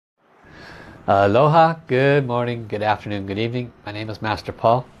Aloha, good morning, good afternoon, good evening. My name is Master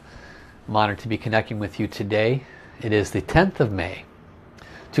Paul. I'm honored to be connecting with you today. It is the 10th of May,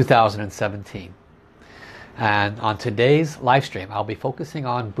 2017. And on today's live stream, I'll be focusing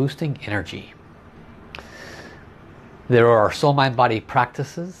on boosting energy. There are soul, mind, body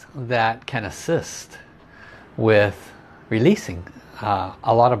practices that can assist with releasing a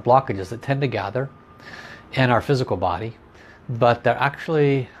lot of blockages that tend to gather in our physical body, but they're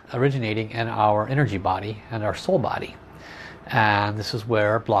actually originating in our energy body and our soul body. And this is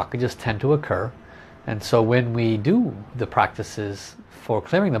where blockages tend to occur. And so when we do the practices for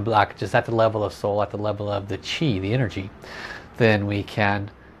clearing the blockages at the level of soul, at the level of the chi, the energy, then we can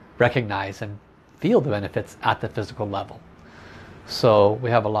recognize and feel the benefits at the physical level. So we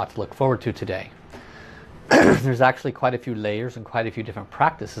have a lot to look forward to today. There's actually quite a few layers and quite a few different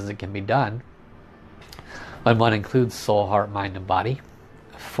practices that can be done. And one includes soul, heart, mind, and body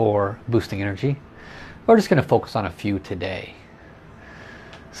for boosting energy. We're just going to focus on a few today.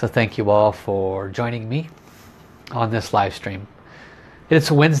 So thank you all for joining me on this live stream.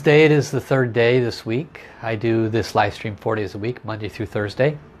 It's Wednesday. It is the third day this week. I do this live stream 4 days a week, Monday through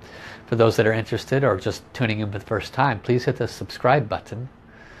Thursday. For those that are interested or just tuning in for the first time, please hit the subscribe button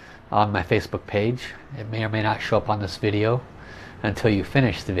on my Facebook page. It may or may not show up on this video until you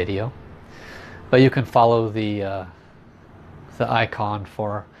finish the video. But you can follow the icon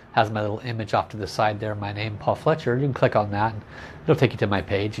has my little image off to the side there, my name, Paul Fletcher. You can click on that and it'll take you to my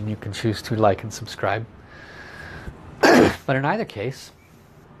page and you can choose to like and subscribe. But in either case,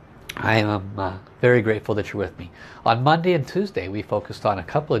 I am very grateful that you're with me. On Monday and Tuesday we focused on a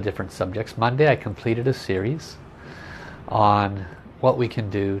couple of different subjects. Monday I completed a series on what we can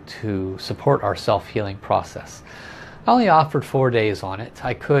do to support our self-healing process. I only offered 4 days on it.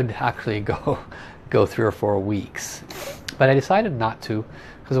 I could actually go 3 or 4 weeks, but I decided not to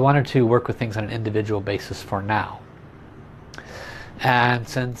because I wanted to work with things on an individual basis for now. And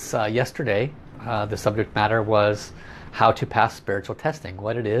since yesterday the subject matter was how to pass spiritual testing,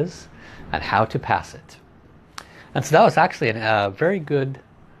 what it is and how to pass it. And so that was actually a very good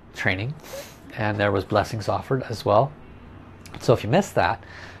training, and there was blessings offered as well. So if you missed that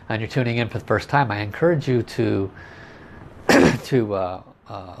and you're tuning in for the first time, I encourage you to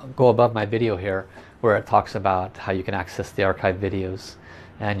go above my video here where it talks about how you can access the archive videos,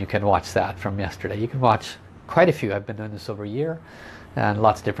 and you can watch that from yesterday. You can watch quite a few. I've been doing this over a year, and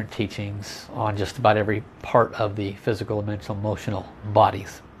lots of different teachings on just about every part of the physical, mental, emotional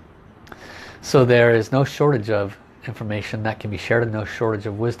bodies. So there is no shortage of information that can be shared and no shortage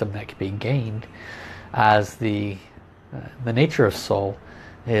of wisdom that can be gained, as the nature of soul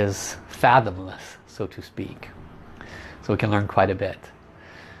is fathomless, so to speak. So we can learn quite a bit.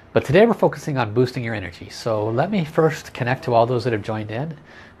 But today we're focusing on boosting your energy. So let me first connect to all those that have joined in.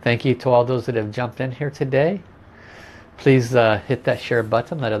 Thank you to all those that have jumped in here today. Please hit that share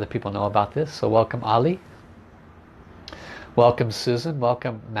button, let other people know about this. So welcome Ali. Welcome Susan.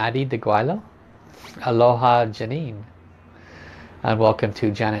 Welcome Maddie DeGuilo. Aloha Janine. And welcome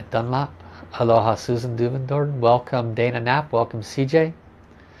to Janet Dunlap. Aloha Susan Duvendorn. Welcome Dana Knapp. Welcome CJ.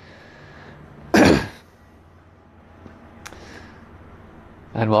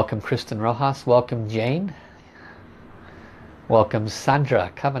 And welcome Kristen Rojas. Welcome Jane. Welcome Sandra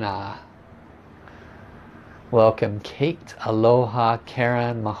Kavanagh. Welcome Kate. Aloha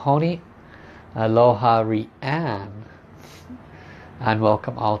Karen Mahoney. Aloha Rianne. And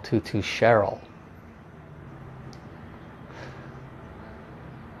welcome all to Cheryl.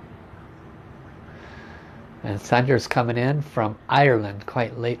 And Sandra's coming in from Ireland,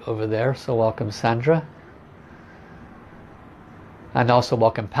 quite late over there, so welcome Sandra. And also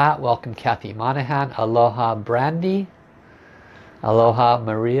welcome Pat, welcome Kathy Monahan, aloha Brandy, aloha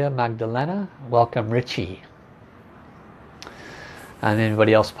Maria Magdalena, welcome Richie. And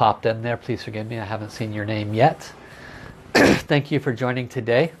anybody else popped in there, please forgive me, I haven't seen your name yet. Thank you for joining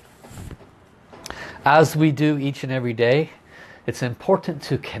today. As we do each and every day, it's important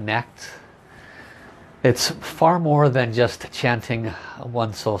to connect. It's far more than just chanting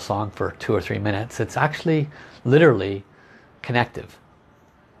one soul song for 2 or 3 minutes. It's actually literally connective.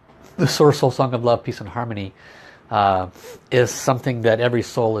 The Source Soul Song of Love, Peace and Harmony is something that every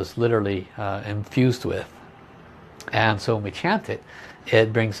soul is literally infused with. And so when we chant it,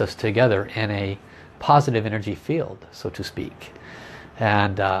 it brings us together in a positive energy field, so to speak.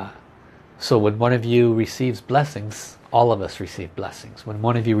 And so when one of you receives blessings, all of us receive blessings. When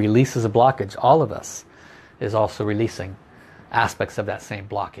one of you releases a blockage, all of us is also releasing aspects of that same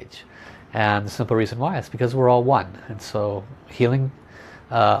blockage. And the simple reason why is because we're all one. And so healing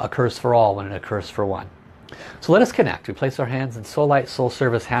occurs for all when it occurs for one. So let us connect. We place our hands in soul light, soul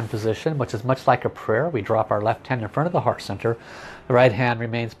service hand position, which is much like a prayer. We drop our left hand in front of the heart center. The right hand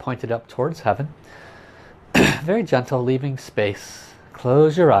remains pointed up towards heaven. Very gentle, leaving space.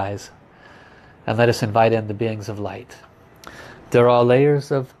 Close your eyes and let us invite in the beings of light. There are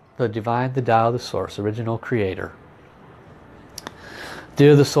layers of the divine, the Tao, the source, original creator.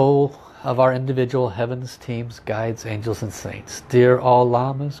 Dear the soul of our individual heavens, teams, guides, angels and saints. Dear all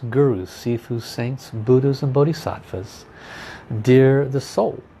lamas, gurus, sifus, saints, buddhas and bodhisattvas. Dear the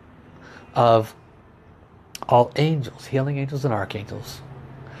soul of all angels, healing angels and archangels.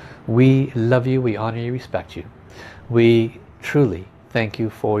 We love you, we honor you, respect you. We truly thank you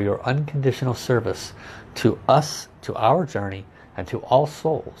for your unconditional service to us, to our journey, and to all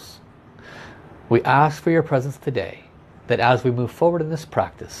souls. We ask for your presence today, that as we move forward in this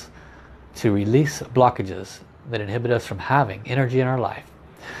practice, to release blockages that inhibit us from having energy in our life,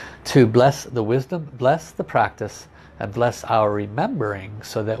 to bless the wisdom, bless the practice, and bless our remembering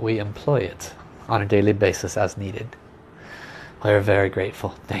so that we employ it on a daily basis as needed. We're very grateful.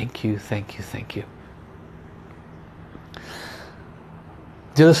 Thank you, thank you, thank you.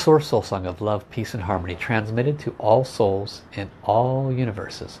 Do the Source Soul Song of love, peace and harmony transmitted to all souls in all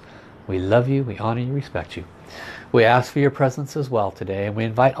universes. We love you, we honor you, respect you. We ask for your presence as well today, and we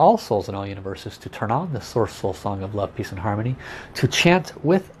invite all souls in all universes to turn on the Source Soul Song of love, peace and harmony, to chant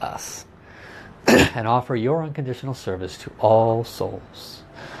with us and offer your unconditional service to all souls.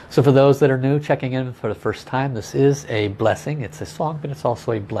 So for those that are new, checking in for the first time, this is a blessing. It's a song, but it's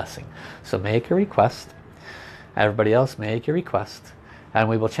also a blessing. So make a request. Everybody else, make a request. And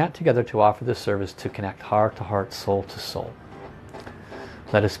we will chant together to offer this service to connect heart to heart, soul to soul.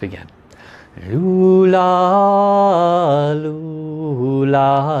 Let us begin. Lula,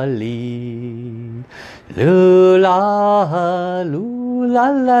 lula, li. Lula,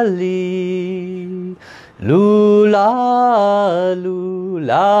 lula, la, li. Lula,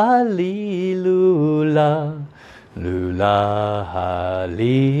 lula, li, lula. Lula,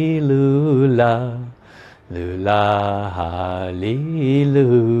 li, lula. Lula, li,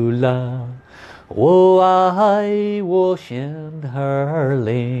 lula. 我爱我心儿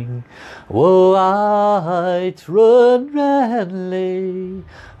灵，我爱纯然泪，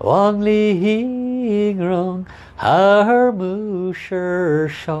望玲珑耳目是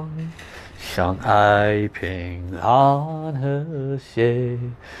生，相爱平安和谐，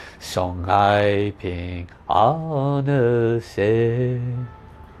相爱平安和谐。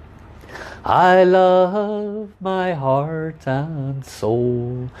I love my heart and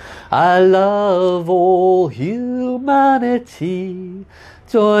soul. I love all humanity.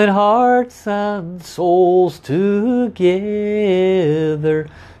 Join hearts and souls together.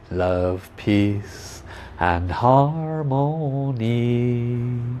 Love, peace and harmony.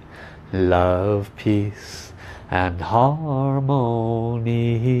 Love, peace and harmony.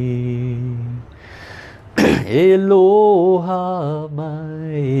 Aloha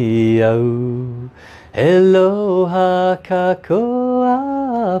mai au, aloha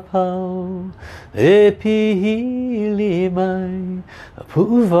kakoa pau, e pihili mai,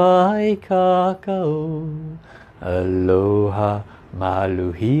 puwai kakao, aloha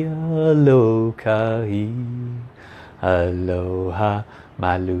maluhia lokai, aloha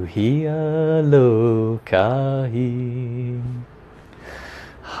maluhia lokai.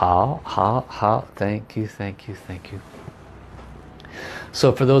 How, thank you, thank you, thank you.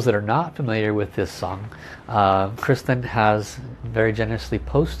 So for those that are not familiar with this song, Kristen has very generously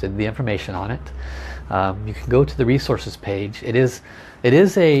posted the information on it. You can go to the resources page. It is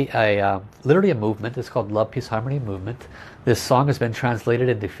literally a movement. It's called Love, Peace, Harmony Movement. This song has been translated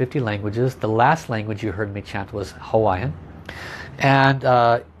into 50 languages. The last language you heard me chant was Hawaiian. And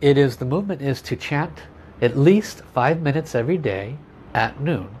the movement is to chant at least 5 minutes every day at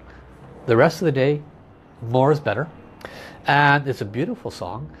noon. The rest of the day, more is better. And it's a beautiful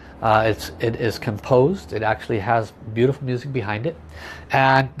song. It is composed. It actually has beautiful music behind it.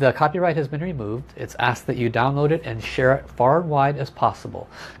 And the copyright has been removed. It's asked that you download it and share it far and wide as possible.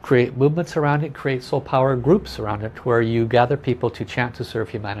 Create movements around it. Create soul power groups around it where you gather people to chant to serve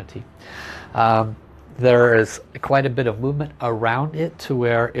humanity. There is quite a bit of movement around it to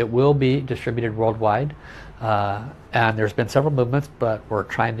where it will be distributed worldwide. And there's been several movements, but we're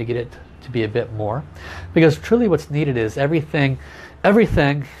trying to get it to be a bit more, because truly what's needed is everything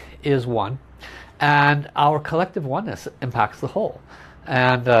is one, and our collective oneness impacts the whole.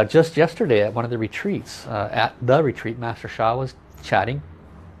 And just yesterday at one of the retreats, Master Sha was chatting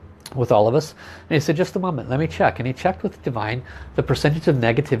with all of us, and he said, just a moment, let me check. And he checked with Divine the percentage of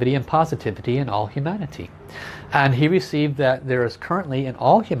negativity and positivity in all humanity, and he received that there is currently in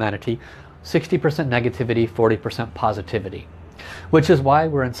all humanity 60% negativity, 40% positivity. Which is why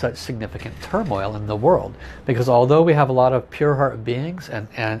we're in such significant turmoil in the world. Because although we have a lot of pure heart beings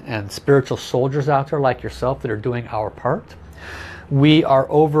and spiritual soldiers out there like yourself that are doing our part, we are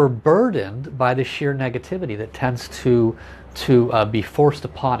overburdened by the sheer negativity that tends to be forced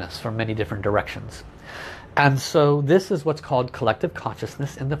upon us from many different directions. And so this is what's called collective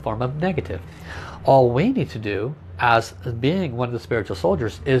consciousness in the form of negative. All we need to do as being one of the spiritual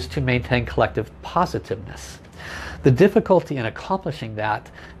soldiers is to maintain collective positiveness. The difficulty in accomplishing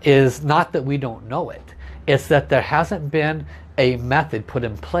that is not that we don't know it. It's that there hasn't been a method put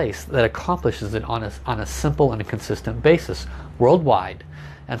in place that accomplishes it on a simple and a consistent basis worldwide.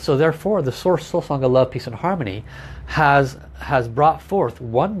 And so therefore the Source Soul Song of Love, Peace and Harmony has brought forth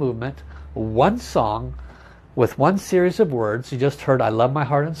one movement, one song, with one series of words. You just heard, I love my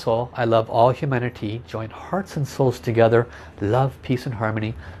heart and soul, I love all humanity, join hearts and souls together, love, peace and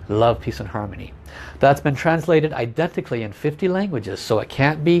harmony, love, peace and harmony. That's been translated identically in 50 languages, so it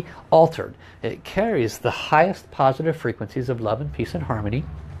can't be altered. It carries the highest positive frequencies of love and peace and harmony,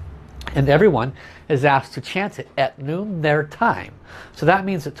 and everyone is asked to chant it at noon their time. So that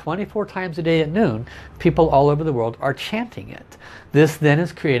means that 24 times a day at noon, people all over the world are chanting it. This then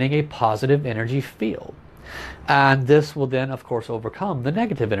is creating a positive energy field. And this will then of course overcome the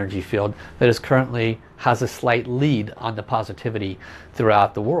negative energy field that is currently has a slight lead on the positivity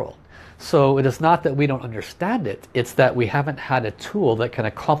throughout the world. So it is not that we don't understand it, it's that we haven't had a tool that can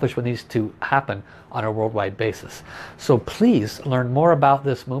accomplish what needs to happen on a worldwide basis. So please learn more about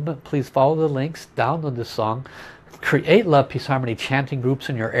this movement. Please follow the links, download this song, create Love, Peace, Harmony chanting groups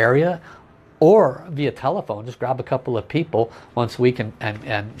in your area, or via telephone. Just grab a couple of people once a week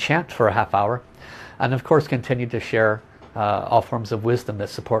and chant for a half hour. And of course continue to share all forms of wisdom that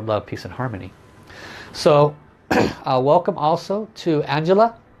support love, peace and harmony. So welcome also to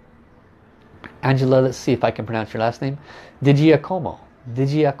Angela. Angela, let's see if I can pronounce your last name. Digiacomo.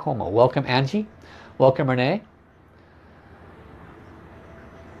 Digiacomo. Welcome Angie. Welcome Renee.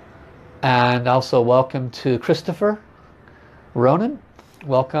 And also welcome to Christopher. Ronan.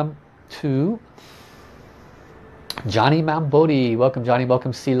 Welcome to Johnny Mambodi. Welcome Johnny.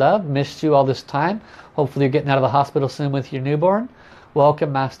 Welcome Sea Love. Missed you all this time. Hopefully you're getting out of the hospital soon with your newborn.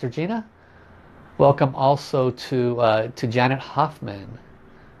 Welcome Master Gina. Welcome also to Janet Hoffman.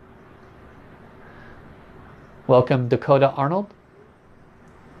 Welcome Dakota Arnold.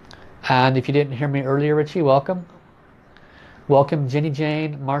 And if you didn't hear me earlier, Richie, welcome. Welcome Jenny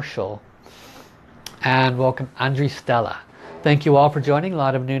Jane Marshall. And welcome Andre Stella. Thank you all for joining. A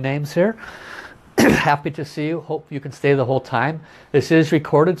lot of new names here. Happy to see you. Hope you can stay the whole time. This is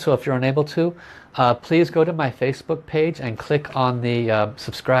recorded, so if you're unable to, please go to my Facebook page and click on the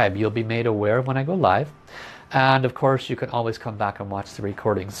subscribe. You'll be made aware when I go live. And of course you can always come back and watch the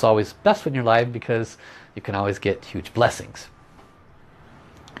recording. It's always best when you're live because you can always get huge blessings.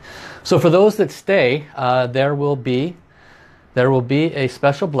 So for those that stay, there will be a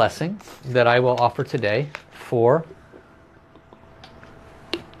special blessing that I will offer today for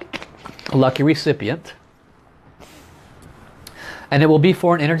a lucky recipient. And it will be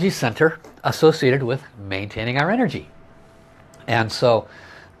for an energy center associated with maintaining our energy. And so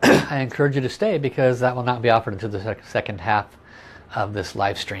I encourage you to stay because that will not be offered until the second half of this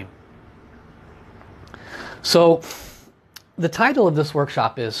live stream. So the title of this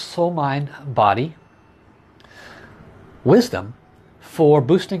workshop is Soul, Mind, Body, Wisdom for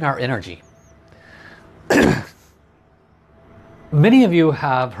Boosting Our Energy. Many of you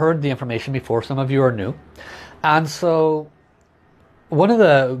have heard the information before, some of you are new. And so one of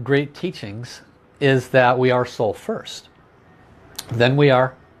the great teachings is that we are soul first. Then we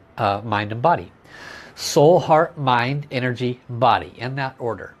are mind and body. Soul, heart, mind, energy, body, in that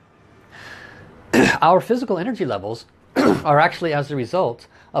order. Our physical energy levels are actually as a result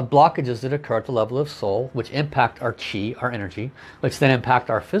of blockages that occur at the level of soul, which impact our chi, our energy, which then impact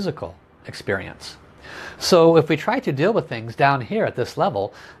our physical experience. So if we try to deal with things down here at this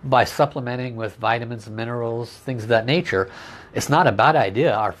level by supplementing with vitamins, minerals, things of that nature, it's not a bad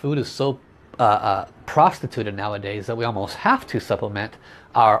idea. Our food is so prostituted nowadays that we almost have to supplement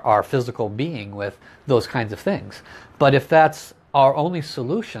our physical being with those kinds of things. But if that's our only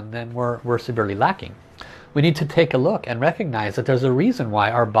solution, then we're severely lacking. We need to take a look and recognize that there's a reason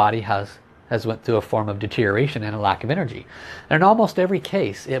why our body has went through a form of deterioration and a lack of energy. And in almost every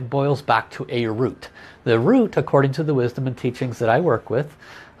case, it boils back to a root. The root, according to the wisdom and teachings that I work with,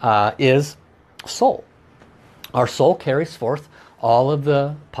 is soul. Our soul carries forth all of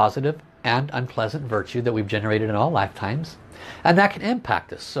the positive and unpleasant virtue that we've generated in all lifetimes. And that can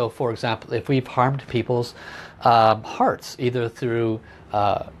impact us. So for example, if we've harmed people's hearts, either through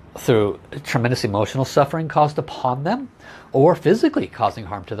through tremendous emotional suffering caused upon them, or physically causing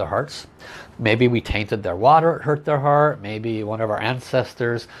harm to their hearts. Maybe we tainted their water, it hurt their heart. Maybe one of our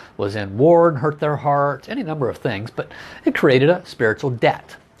ancestors was in war and hurt their heart. Any number of things, but it created a spiritual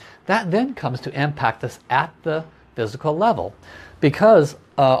debt. That then comes to impact us at the physical level, because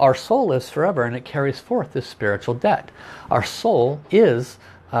our soul lives forever and it carries forth this spiritual debt. Our soul is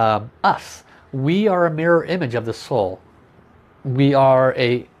us. We are a mirror image of the soul. We are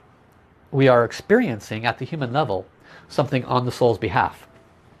experiencing at the human level something on the soul's behalf.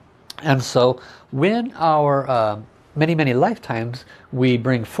 And so when our many lifetimes we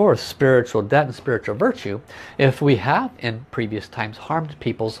bring forth spiritual debt and spiritual virtue, if we have in previous times harmed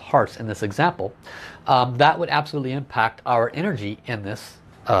people's hearts in this example, that would absolutely impact our energy in this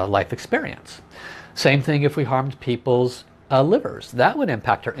life experience. Same thing if we harmed people's livers. That would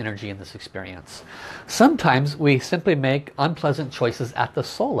impact our energy in this experience. Sometimes we simply make unpleasant choices at the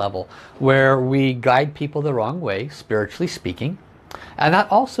soul level where we guide people the wrong way, spiritually speaking, and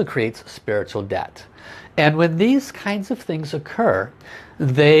that also creates spiritual debt. And when these kinds of things occur,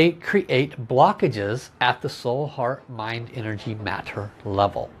 they create blockages at the soul, heart, mind, energy, matter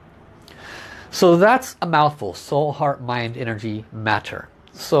level. So that's a mouthful: soul, heart, mind, energy, matter.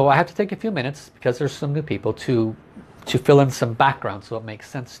 So I have to take a few minutes, because there's some new people, to fill in some background so it makes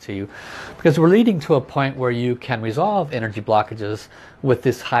sense to you, because we're leading to a point where you can resolve energy blockages with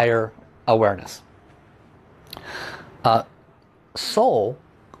this higher awareness. Soul,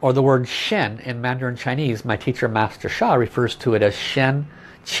 or the word Shen in Mandarin Chinese, my teacher Master Sha refers to it as Shen,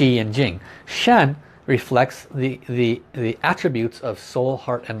 Qi, and Jing. Shen reflects the attributes of soul,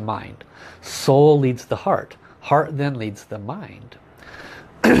 heart, and mind. Soul leads the heart. Heart then leads the mind.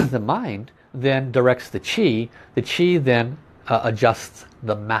 The mind then directs the Qi. The Qi then adjusts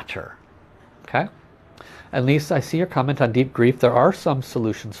the matter. Okay? At least I see your comment on deep grief. There are some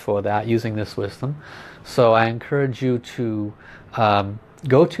solutions for that using this wisdom. So I encourage you to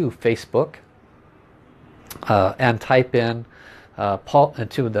go to Facebook and type in Paul,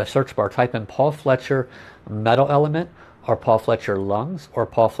 into the search bar, type in Paul Fletcher metal element, or Paul Fletcher lungs, or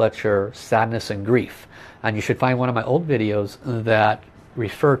Paul Fletcher sadness and grief. And you should find one of my old videos that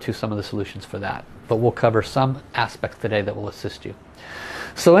refer to some of the solutions for that. But we'll cover some aspects today that will assist you.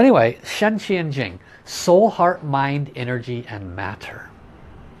 So anyway, Shen, Qi, and Jing. Soul, heart, mind, energy, and matter.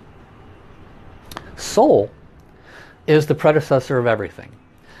 Soul is the predecessor of everything.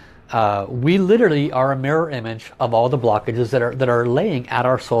 We literally are a mirror image of all the blockages that are laying at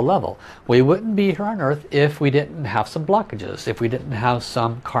our soul level. We wouldn't be here on earth if we didn't have some blockages, if we didn't have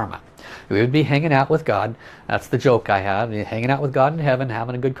some karma. We would be hanging out with God. That's the joke I have. Hanging out with God in heaven,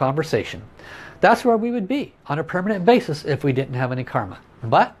 having a good conversation. That's where we would be on a permanent basis if we didn't have any karma.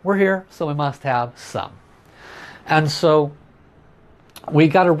 But we're here, so we must have some. And so we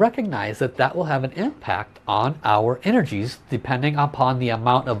got to recognize that that will have an impact on our energies, depending upon the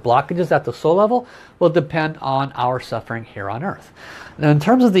amount of blockages at the soul level will depend on our suffering here on earth. Now, in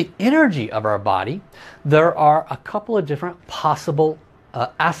terms of the energy of our body, there are a couple of different possible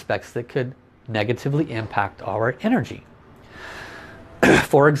aspects that could negatively impact our energy.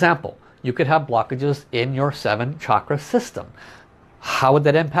 For example, you could have blockages in your 7 chakra system. How would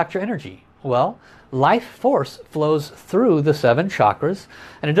that impact your energy? Well, life force flows through the 7 chakras,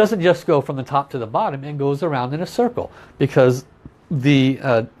 and it doesn't just go from the top to the bottom, it goes around in a circle, because the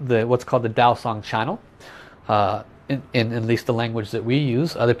what's called the Dao Song channel, in at least the language that we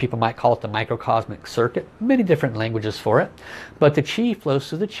use, other people might call it the microcosmic circuit, many different languages for it, but the Qi flows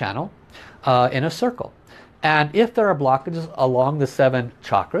through the channel in a circle. And if there are blockages along the 7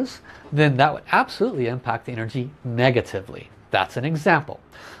 chakras, then that would absolutely impact the energy negatively. That's an example.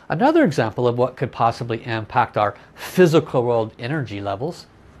 Another example of what could possibly impact our physical world energy levels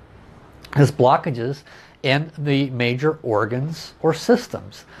is blockages in the major organs or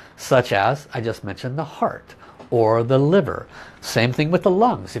systems, such as, I just mentioned, the heart or the liver. Same thing with the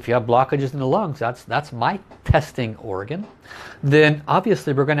lungs. If you have blockages in the lungs, that's my testing organ, then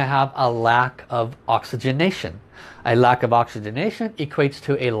obviously we're going to have a lack of oxygenation. A lack of oxygenation equates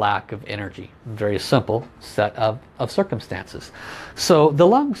to a lack of energy. Very simple set of circumstances. So the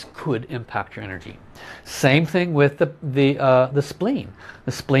lungs could impact your energy. Same thing with the spleen.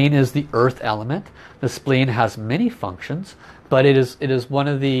 The spleen is the earth element. The spleen has many functions, but it is one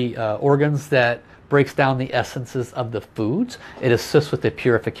of the organs that breaks down the essences of the foods. It assists with the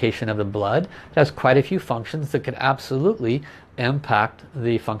purification of the blood. It has quite a few functions that could absolutely impact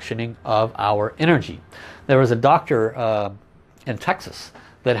the functioning of our energy. There was a doctor in Texas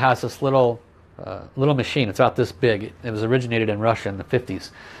that has this little machine. It's about this big. It was originated in Russia in the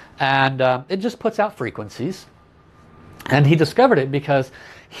 50s. And it just puts out frequencies. And he discovered it because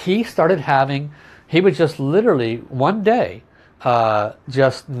he started having, he was just literally one day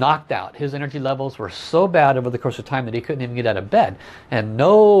just knocked out. His energy levels were so bad over the course of time that he couldn't even get out of bed. And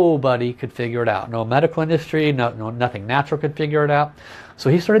nobody could figure it out. No medical industry, nothing natural could figure it out. So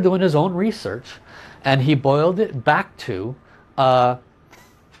he started doing his own research, and he boiled it back to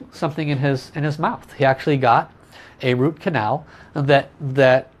something in his mouth. He actually got a root canal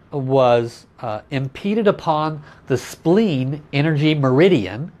that was impeded upon the spleen energy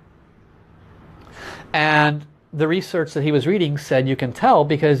meridian, and the research that he was reading said you can tell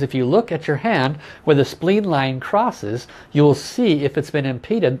because if you look at your hand where the spleen line crosses, you will see if it's been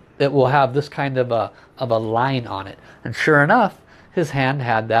impeded, it will have this kind of a line on it. And sure enough, his hand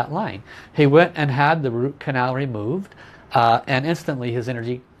had that line. He went and had the root canal removed, and instantly his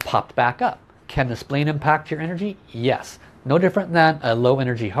energy popped back up. Can the spleen impact your energy? Yes. No different than a low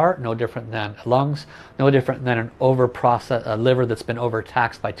energy heart, no different than lungs, no different than a liver that's been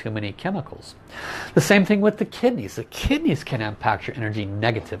overtaxed by too many chemicals. The same thing with the kidneys. The kidneys can impact your energy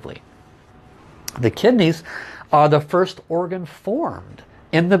negatively. The kidneys are the first organ formed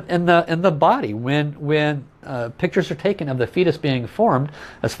in the body. When pictures are taken of the fetus being formed,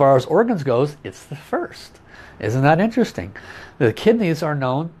 as far as organs goes, it's the first. Isn't that interesting? The kidneys are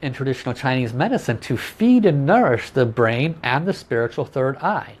known in traditional Chinese medicine to feed and nourish the brain and the spiritual third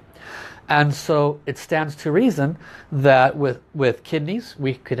eye. And so it stands to reason that with kidneys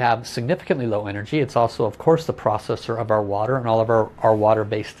we could have significantly low energy. It's also, of course, the processor of our water and all of our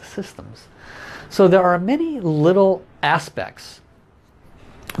water-based systems. So there are many little aspects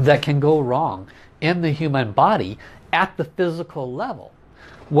that can go wrong in the human body at the physical level.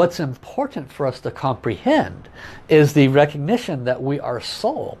 What's important for us to comprehend is the recognition that we are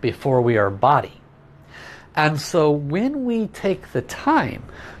soul before we are body. And so when we take the time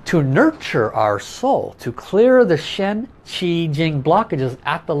to nurture our soul, to clear the Shen, Qi, Jing blockages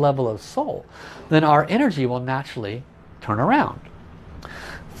at the level of soul, then our energy will naturally turn around.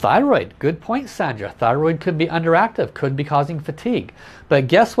 Thyroid, good point, Sandra. Thyroid could be underactive, could be causing fatigue. But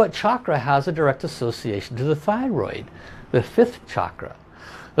guess what chakra has a direct association to the thyroid? The fifth chakra.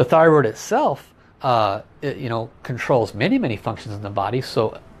 The thyroid itself, controls many functions in the body.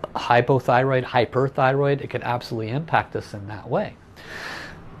 So hypothyroid, hyperthyroid, it can absolutely impact us in that way.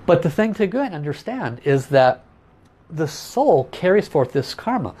 But the thing to go and understand is that the soul carries forth this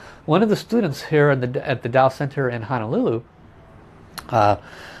karma. One of the students here at the Tao Center in Honolulu,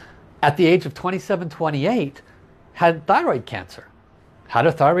 at the age of 27, 28, had thyroid cancer. Had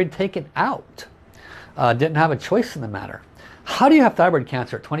her thyroid taken out. Didn't have a choice in the matter. How do you have thyroid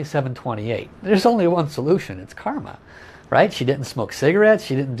cancer at 27, 28? There's only one solution. It's karma, right? She didn't smoke cigarettes.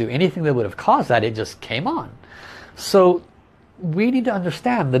 She didn't do anything that would have caused that. It just came on. So we need to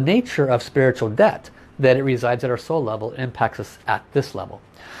understand the nature of spiritual debt, that it resides at our soul level. It impacts us at this level.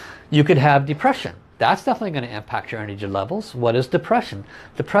 You could have depression. That's definitely going to impact your energy levels. What is depression?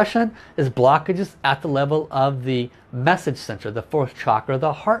 Depression is blockages at the level of the message center, the fourth chakra,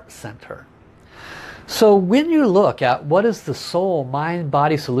 the heart center. So when you look at what is the soul, mind,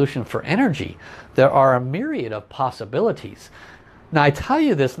 body solution for energy, there are a myriad of possibilities. Now I tell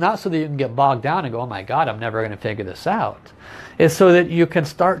you this not so that you can get bogged down and go, oh my God, I'm never going to figure this out. It's so that you can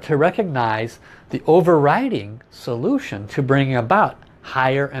start to recognize the overriding solution to bringing about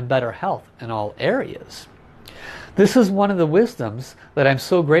higher and better health in all areas. This is one of the wisdoms that I'm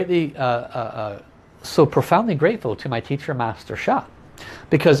so greatly, so profoundly grateful to my teacher, Master Sha.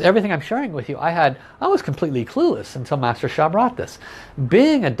 Because everything I'm sharing with you, I was completely clueless until Master Sha brought this.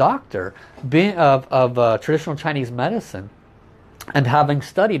 Being a doctor, being of traditional Chinese medicine, and having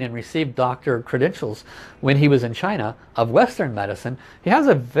studied and received doctor credentials when he was in China of Western medicine, he has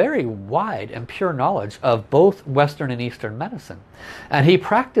a very wide and pure knowledge of both Western and Eastern medicine. And he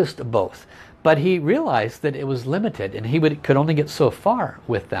practiced both. But he realized that it was limited and he could only get so far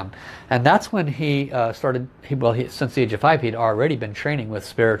with them. And that's when he started, since the age of 5, he'd already been training with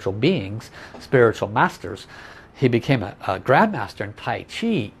spiritual beings, spiritual masters. He became a grandmaster in Tai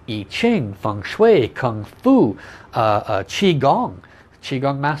Chi, I Ching, Feng Shui, Kung Fu, Qigong.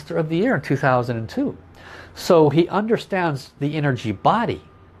 Qigong Master of the Year in 2002. So he understands the energy body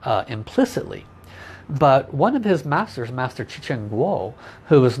implicitly. But one of his masters, Master Chichen Guo,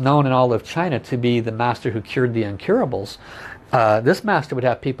 who was known in all of China to be the master who cured the incurables, this master would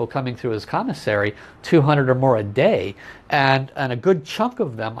have people coming through his commissary, 200 or more a day, and a good chunk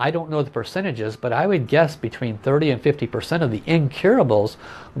of them, I don't know the percentages, but I would guess between 30 and 50% of the incurables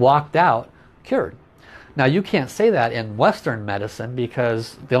walked out cured. Now you can't say that in Western medicine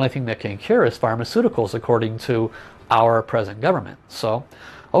because the only thing that can cure is pharmaceuticals according to our present government. So,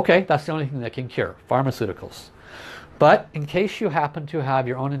 okay, that's the only thing that can cure, pharmaceuticals. But in case you happen to have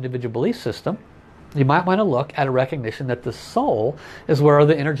your own individual belief system, you might want to look at a recognition that the soul is where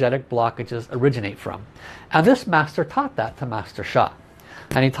the energetic blockages originate from. And this master taught that to Master Sha.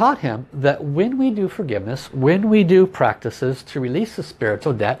 And he taught him that when we do forgiveness, when we do practices to release the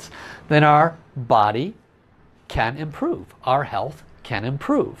spiritual debts, then our body can improve. Our health can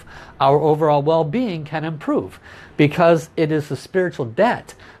improve. Our overall well-being can improve. Because it is the spiritual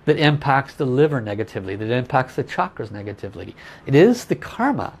debt that impacts the liver negatively, that impacts the chakras negatively. It is the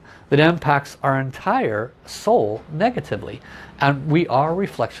karma that impacts our entire soul negatively. And we are a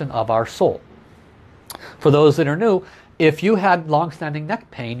reflection of our soul. For those that are new, if you had long-standing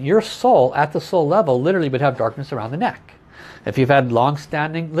neck pain, your soul, at the soul level, literally would have darkness around the neck. If you've had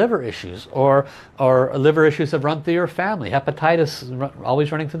long-standing liver issues, or liver issues have run through your family, hepatitis is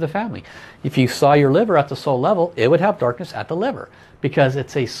always running through the family. If you saw your liver at the soul level, it would have darkness at the liver, because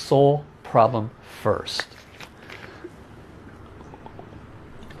it's a soul problem first.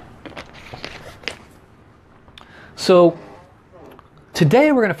 So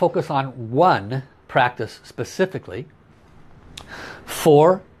today we're going to focus on one practice specifically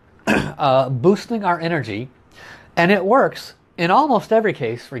for boosting our energy, and it works in almost every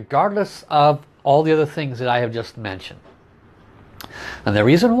case regardless of all the other things that I have just mentioned. And the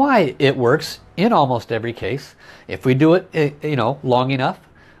reason why it works in almost every case, if we do it long enough,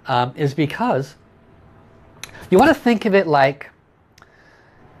 is because you want to think of it like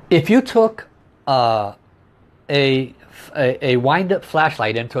if you took a wind-up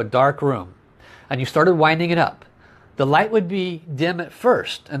flashlight into a dark room and you started winding it up. The light would be dim at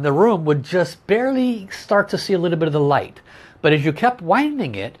first and the room would just barely start to see a little bit of the light. But as you kept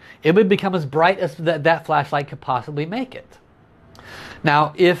winding it, it would become as bright as that flashlight could possibly make it.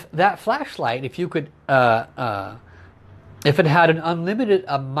 Now, if that flashlight, if it had an unlimited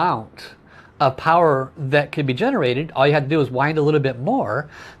amount of power that could be generated, all you had to do was wind a little bit more,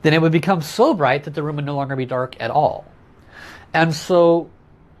 then it would become so bright that the room would no longer be dark at all. And so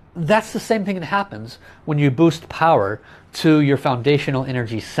that's the same thing that happens when you boost power to your foundational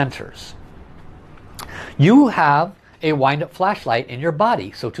energy centers. You have a wind-up flashlight in your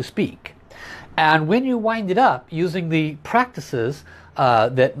body, so to speak. And when you wind it up using the practices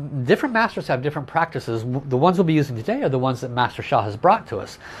that different masters have different practices, the ones we'll be using today are the ones that Master Sha has brought to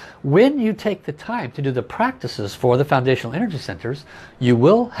us. When you take the time to do the practices for the foundational energy centers, you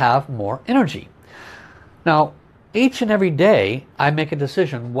will have more energy. Now, each and every day I make a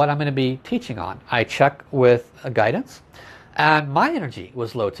decision what I'm going to be teaching on. I check with guidance, and my energy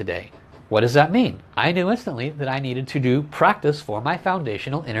was low today. What does that mean? I knew instantly that I needed to do practice for my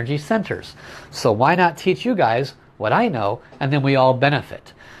foundational energy centers. So why not teach you guys what I know, and then we all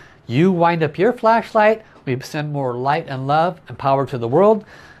benefit. You wind up your flashlight, we send more light and love and power to the world.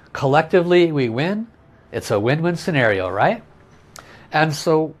 Collectively we win. It's a win-win scenario, right? And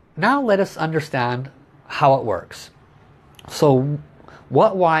so now let us understand how it works. So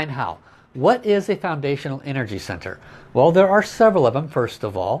what, why, and how? What is a foundational energy center? Well, there are several of them, first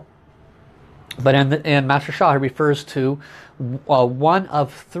of all. But in Master Sha, he refers to one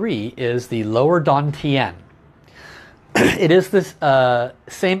of three is the lower Dantian. It is this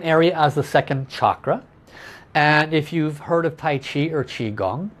same area as the second chakra. And if you've heard of Tai Chi or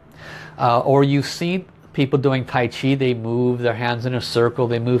Qigong, or you've seen people doing Tai Chi, they move their hands in a circle,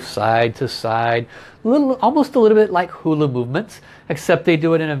 they move side to side, almost a little bit like hula movements, except they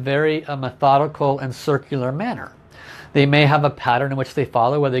do it in a very methodical and circular manner. They may have a pattern in which they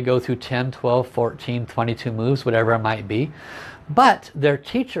follow, where they go through 10, 12, 14, 22 moves, whatever it might be. But their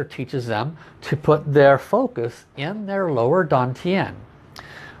teacher teaches them to put their focus in their lower Dantian.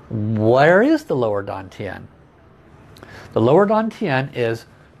 Where is the lower Dantian? The lower Dantian is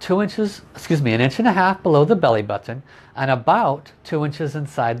 1.5 inches below the belly button and about 2 inches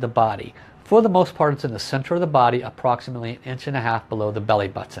inside the body. For the most part, it's in the center of the body, approximately 1.5 inches below the belly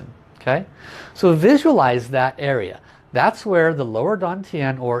button. Okay? So visualize that area. That's where the lower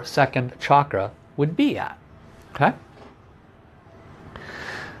Dantian or second chakra would be at. Okay?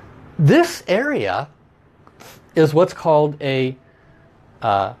 This area is what's called a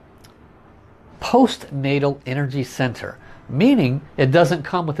postnatal energy center, meaning it doesn't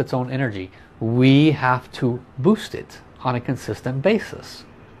come with its own energy. We have to boost it on a consistent basis.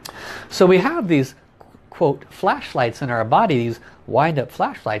 So we have these, quote, flashlights in our body, these wind-up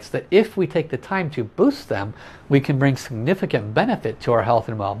flashlights, that if we take the time to boost them, we can bring significant benefit to our health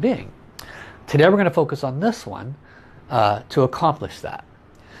and well-being. Today we're going to focus on this one to accomplish that.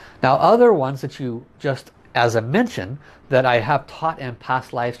 Now, other ones that you just, as I mentioned, that I have taught in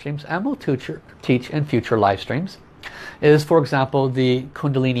past live streams and will teach in future live streams is, for example, the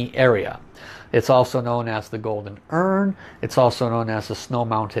Kundalini area. It's also known as the golden urn. It's also known as the snow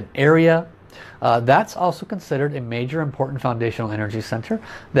mountain area. That's also considered a major important foundational energy center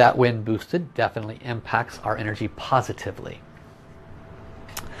that when boosted definitely impacts our energy positively.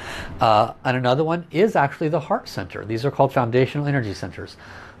 And another one is actually the heart center. These are called foundational energy centers.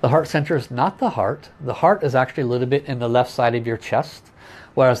 The heart center is not the heart. The heart is actually a little bit in the left side of your chest,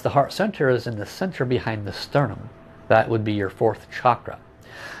 whereas the heart center is in the center behind the sternum. That would be your fourth chakra.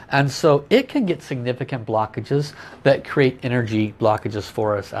 And so it can get significant blockages that create energy blockages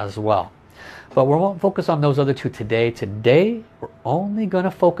for us as well. But we won't focus on those other two today. Today, we're only going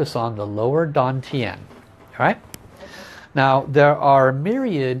to focus on the lower dantian. All right? Now, there are a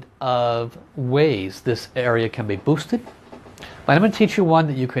myriad of ways this area can be boosted. But I'm going to teach you one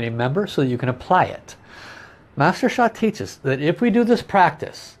that you can remember so that you can apply it. Master Sha teaches that if we do this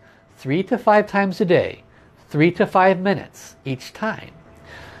practice 3 to 5 times a day, 3 to 5 minutes each time,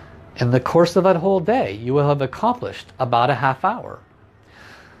 in the course of that whole day, you will have accomplished about a half hour.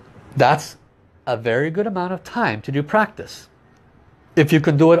 That's a very good amount of time to do practice. If you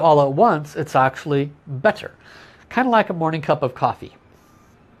can do it all at once, it's actually better. Kind of like a morning cup of coffee.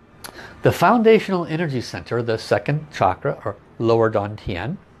 The foundational energy center, the second chakra, or lower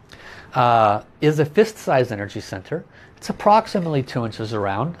dantian, is a fist-sized energy center. It's approximately 2 inches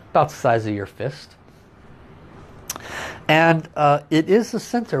around, about the size of your fist. And it is the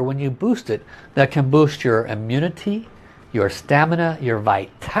center, when you boost it, that can boost your immunity, your stamina, your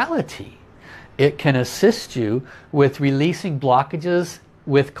vitality. It can assist you with releasing blockages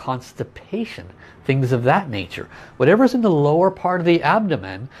with constipation, things of that nature. Whatever's in the lower part of the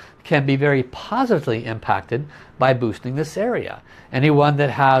abdomen can be very positively impacted by boosting this area. Anyone that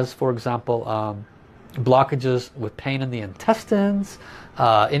has, for example, blockages with pain in the intestines,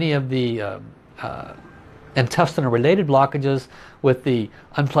 any of the intestinal related blockages with the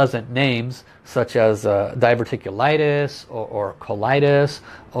unpleasant names such as diverticulitis or colitis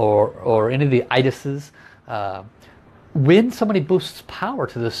or any of the itises, when somebody boosts power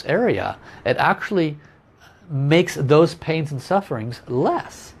to this area, it actually makes those pains and sufferings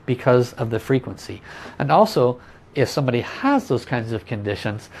less because of the frequency. And also, if somebody has those kinds of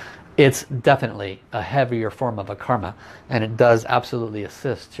conditions, it's definitely a heavier form of a karma, and it does absolutely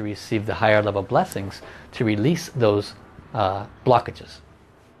assist to receive the higher level blessings to release those blockages.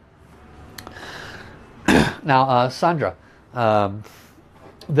 Now, Sandra,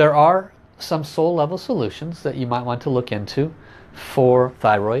 there are some soul level solutions that you might want to look into for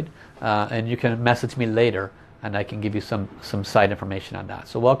thyroid, and you can message me later and I can give you some side information on that.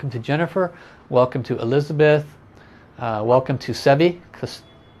 So welcome to Jennifer, welcome to Elizabeth, welcome to Sebi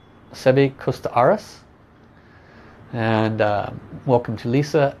Costa-Aras, and welcome to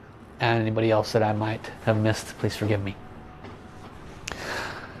Lisa, and anybody else that I might have missed, please forgive me.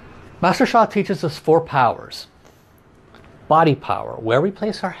 Master Sha teaches us 4 powers. Body power, where we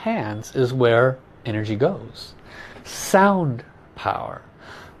place our hands is where energy goes. Sound power.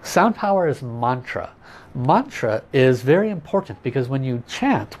 Sound power is mantra. Mantra is very important because when you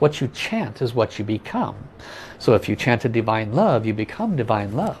chant, what you chant is what you become. So if you chant a divine love, you become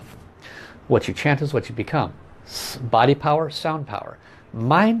divine love. What you chant is what you become. Body power, sound power.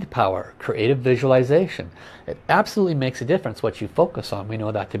 Mind power, creative visualization. It absolutely makes a difference what you focus on. We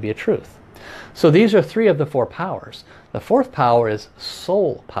know that to be a truth. So these are 3 of the 4 powers. The 4th power is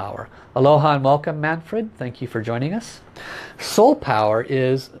soul power. Aloha and welcome, Manfred. Thank you for joining us. Soul power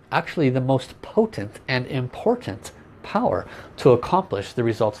is actually the most potent and important power to accomplish the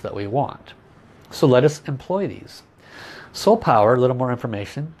results that we want. So let us employ these. Soul power, a little more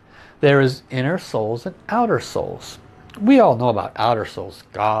information. There is inner souls and outer souls. We all know about outer souls.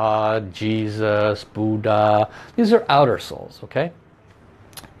 God, Jesus, Buddha. These are outer souls, okay?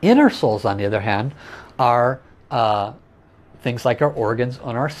 Inner souls, on the other hand, are things like our organs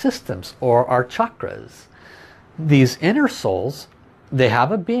and our systems or our chakras. These inner souls, they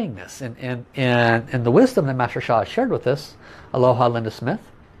have a beingness. And the wisdom that Master Sha shared with us, aloha Linda Smith,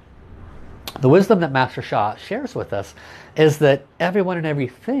 the wisdom that Master Sha shares with us is that everyone and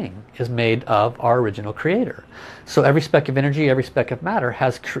everything is made of our original creator. So every speck of energy, every speck of matter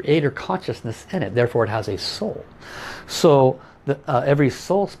has creator consciousness in it. Therefore it has a soul. So every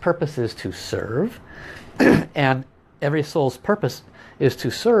soul's purpose is to serve, and every soul's purpose is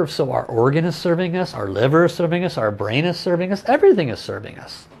to serve. So our organ is serving us, our liver is serving us, our brain is serving us, everything is serving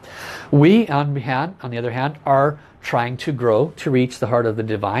us. We, on the other hand, are trying to grow to reach the heart of the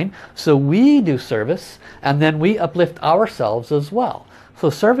divine. So we do service, and then we uplift ourselves as well. So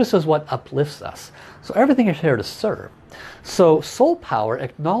service is what uplifts us. So everything is here to serve. So soul power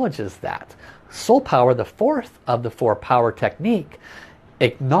acknowledges that. Soul power, the 4th of the 4 power technique,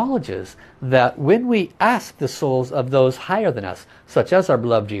 acknowledges that when we ask the souls of those higher than us, such as our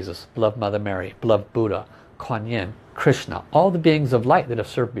beloved Jesus, beloved Mother Mary, beloved Buddha, Kuan Yin, Krishna, all the beings of light that have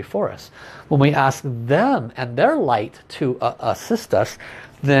served before us, when we ask them and their light to assist us,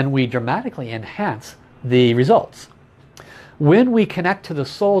 then we dramatically enhance the results. When we connect to the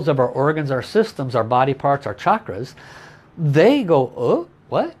souls of our organs, our systems, our body parts, our chakras, they go, oh,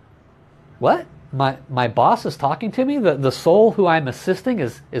 what? What? My boss is talking to me? The soul who I'm assisting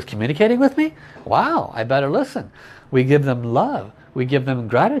is communicating with me? Wow, I better listen. We give them love. We give them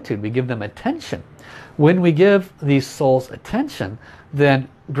gratitude. We give them attention. When we give these souls attention, then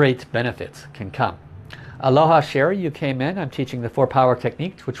great benefits can come. Aloha Sherry, you came in. I'm teaching the 4 power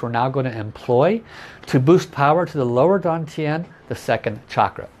techniques, which we're now going to employ to boost power to the lower Dantian, the 2nd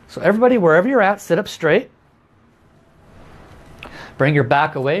chakra. So everybody, wherever you're at, sit up straight. Bring your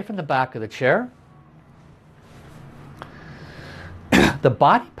back away from the back of the chair. The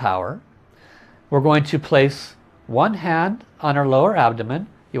body power, we're going to place one hand on our lower abdomen.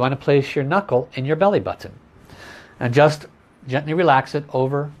 You want to place your knuckle in your belly button. And just gently relax it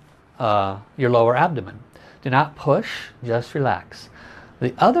over your lower abdomen. Do not push, just relax.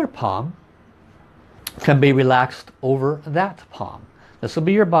 The other palm can be relaxed over that palm. This will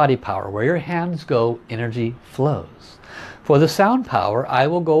be your body power. Where your hands go, energy flows. For the sound power, I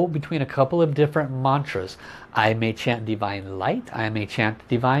will go between a couple of different mantras. I may chant divine light. I may chant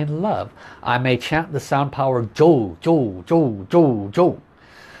divine love. I may chant the sound power Jo, Jo, Jo, Jo, Jo.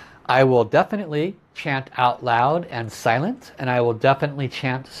 I will definitely chant out loud and silent, and I will definitely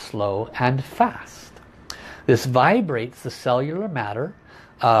chant slow and fast. This vibrates the cellular matter,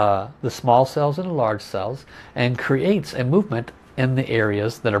 the small cells and the large cells, and creates a movement in the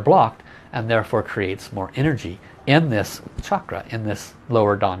areas that are blocked, and therefore creates more energy in this chakra, in this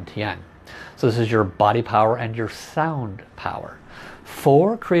lower Dantian. So this is your body power and your sound power.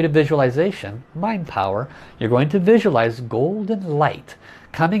 For creative visualization, mind power, you're going to visualize golden light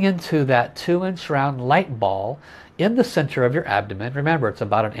coming into that 2-inch round light ball in the center of your abdomen. Remember, it's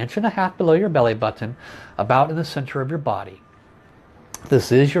about 1.5 inches below your belly button, about in the center of your body.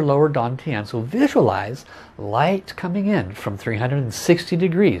 This is your lower Dantian, so visualize light coming in from 360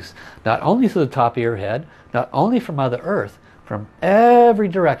 degrees, not only to the top of your head, not only from Mother Earth, from every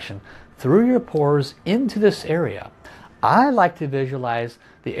direction, through your pores into this area. I like to visualize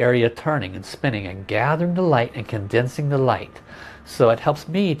the area turning and spinning and gathering the light and condensing the light. So it helps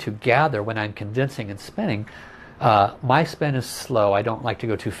me to gather when I'm condensing and spinning. My spin is slow. I don't like to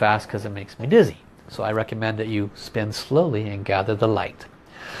go too fast because it makes me dizzy. So I recommend that you spin slowly and gather the light.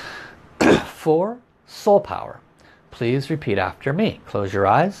 For soul power, please repeat after me. Close your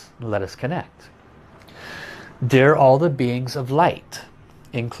eyes and let us connect. Dear all the beings of light,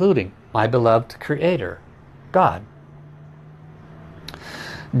 including my beloved Creator, God.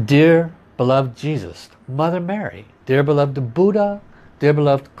 Dear beloved Jesus, Mother Mary, dear beloved Buddha, dear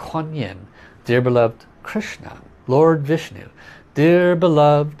beloved Kuan Yin, dear beloved Krishna, Lord Vishnu, dear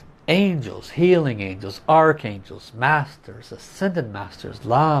beloved angels, healing angels, archangels, masters, ascended masters,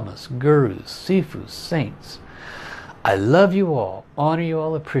 lamas, gurus, sifus, saints. I love you all, honor you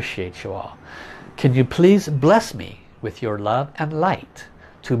all, appreciate you all. Can you please bless me with your love and light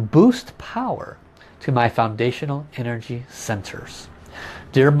to boost power to my foundational energy centers.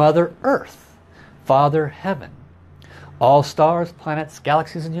 Dear Mother Earth, Father Heaven, all stars, planets,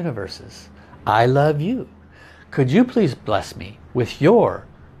 galaxies and universes, I love you. Could you please bless me with your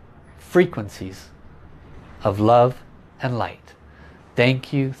frequencies of love and light?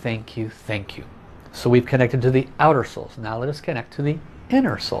 Thank you, thank you, thank you. So we've connected to the outer souls. Now let us connect to the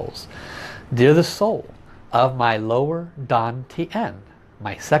inner souls. Dear the soul of my lower Dantian,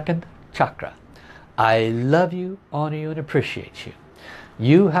 my second chakra, I love you, honor you and appreciate you.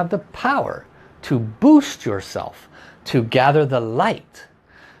 You have the power to boost yourself, to gather the light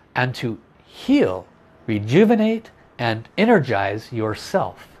and to heal, rejuvenate and energize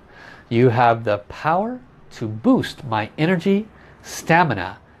yourself. You have the power to boost my energy,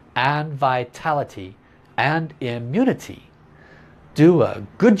 stamina and vitality and immunity. Do a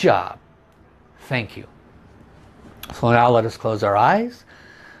good job. Thank you. So now let us close our eyes.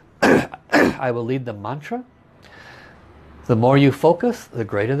 I will lead the mantra. The more you focus, the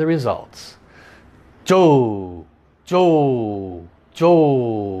greater the results. Jo, Jo,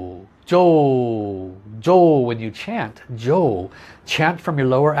 Jo, Jo, Jo. When you chant Jo, chant from your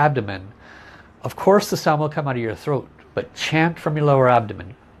lower abdomen. Of course the sound will come out of your throat, but chant from your lower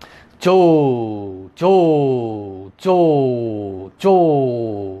abdomen. Jo, Jo, Jo,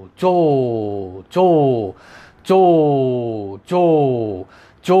 Jo, Jo, Jo, Jo, Jo,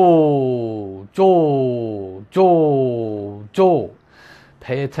 Jo, Jo, Jo, Jo.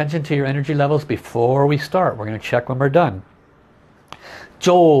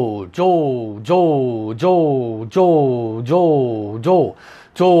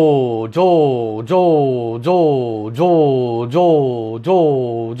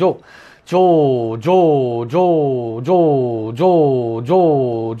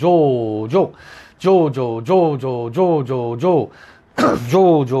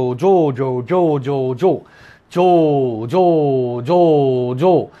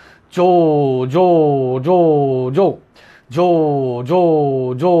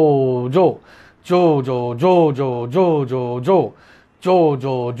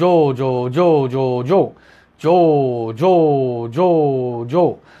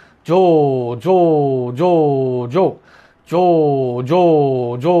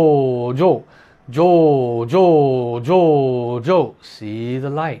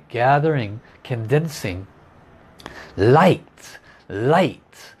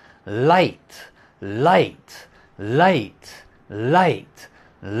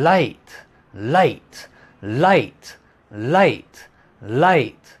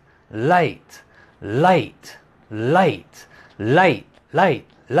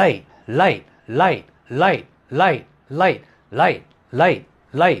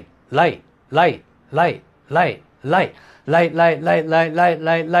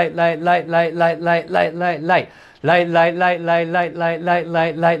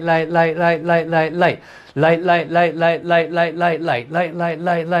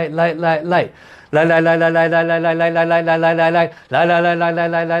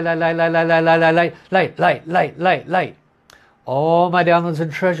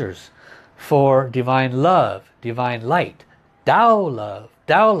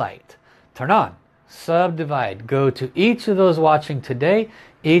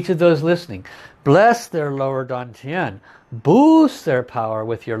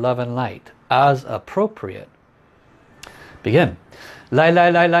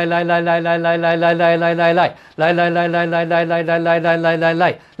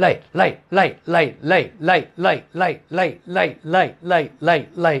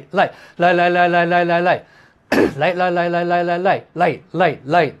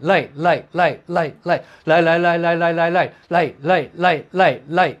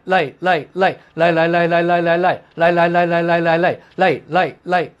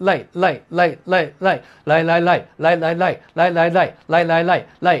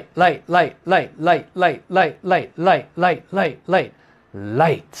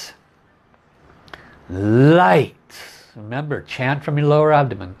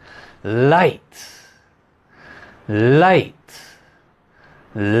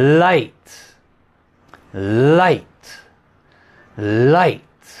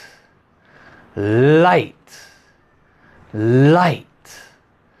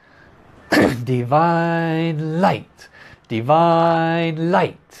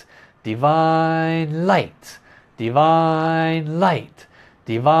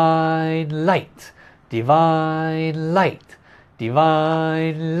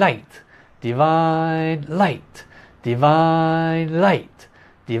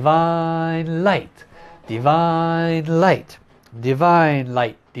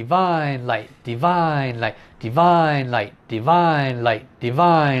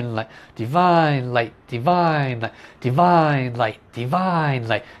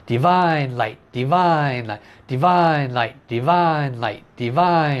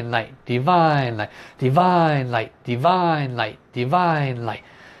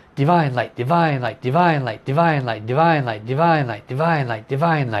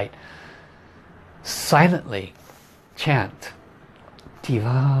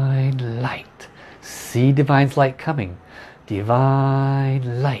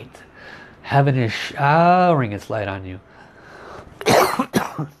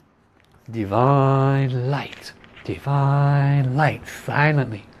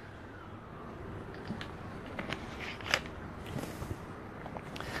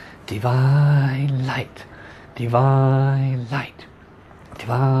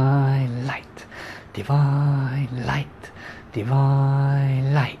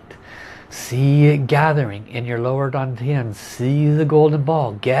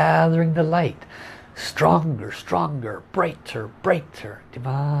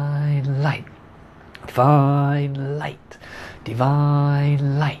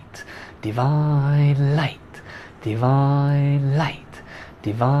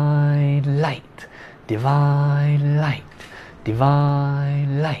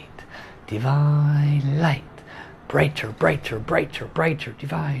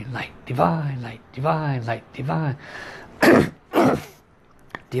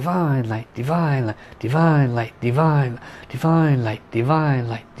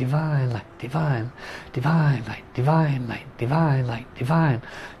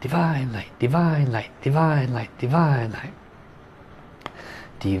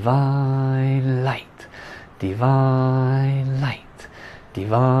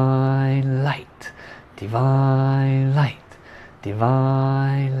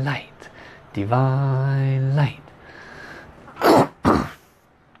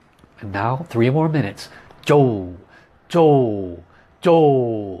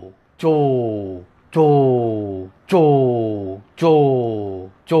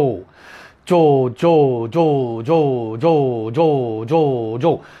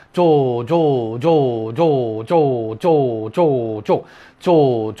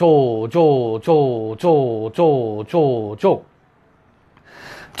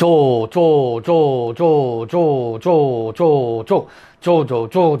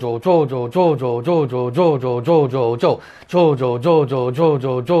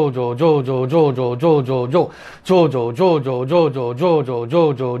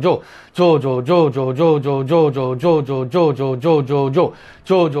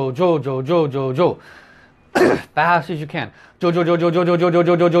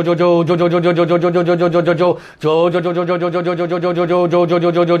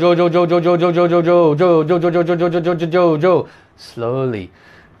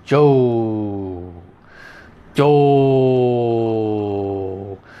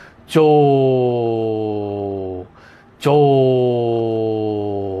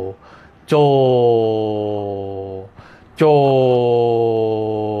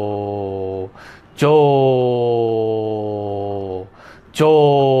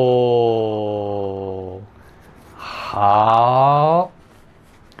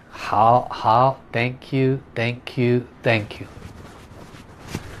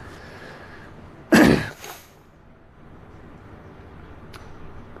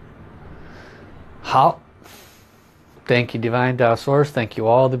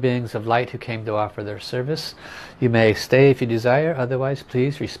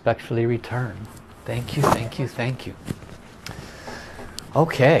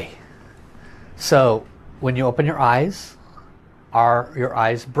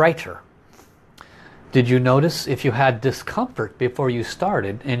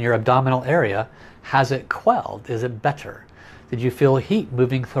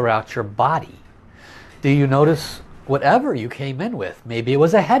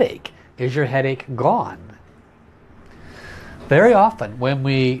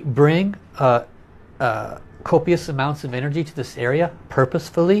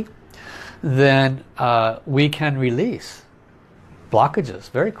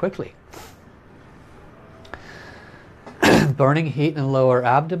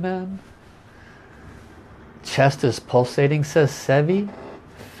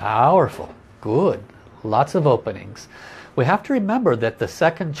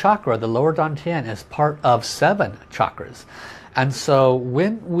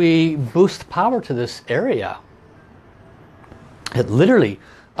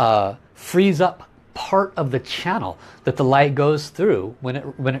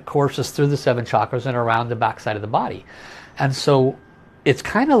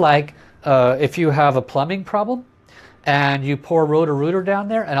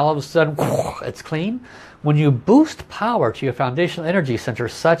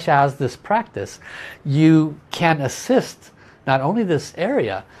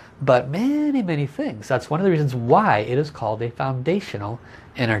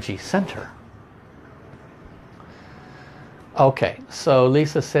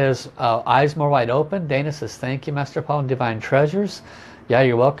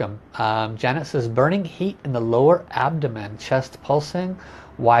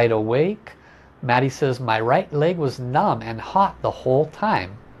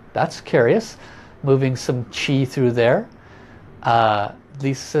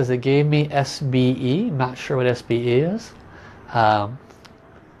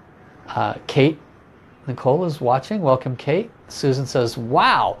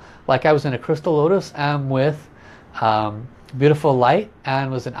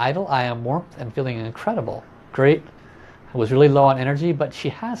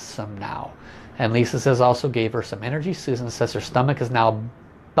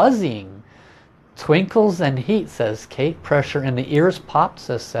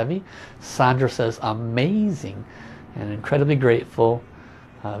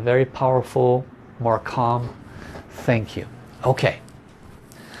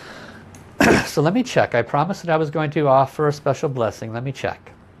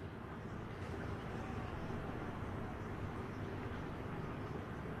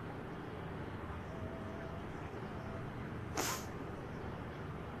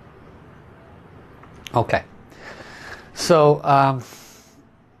 Okay. So,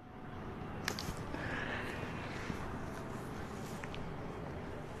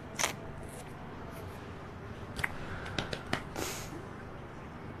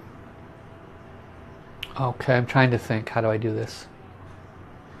 okay, I'm trying to think. How do I do this?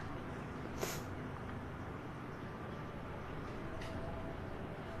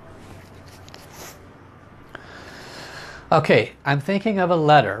 Okay, I'm thinking of a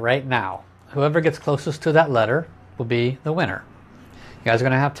letter right now. Whoever gets closest to that letter will be the winner. You guys are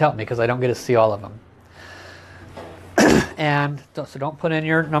going to have to help me because I don't get to see all of them. And so don't put in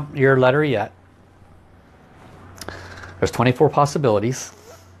your letter yet. There's 24 possibilities.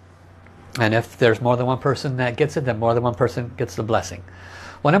 And if there's more than one person that gets it, then more than one person gets the blessing.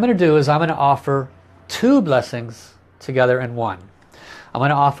 What I'm going to do is I'm going to offer 2 blessings together in one. I'm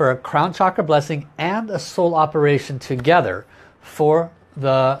going to offer a crown chakra blessing and a soul operation together for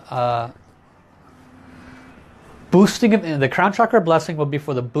the boosting of the crown chakra blessing will be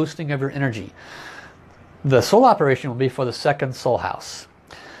for the boosting of your energy. The soul operation will be for the second soul house.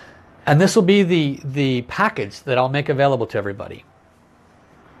 And this will be the package that I'll make available to everybody.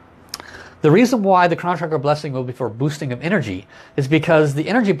 The reason why the crown chakra blessing will be for boosting of energy is because the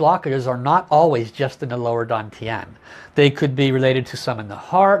energy blockages are not always just in the lower dantian. They could be related to some in the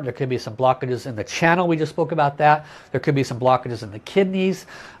heart. There could be some blockages in the channel. We just spoke about that. There could be some blockages in the kidneys.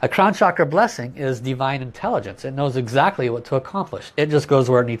 A crown chakra blessing is divine intelligence. It knows exactly what to accomplish. It just goes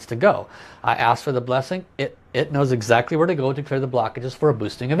where it needs to go. I ask for the blessing. It knows exactly where to go to clear the blockages for a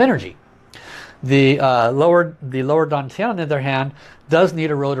boosting of energy. The lower dantian, on the other hand, does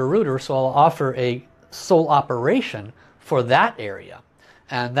need a rotor-rooter, so I'll offer a soul operation for that area.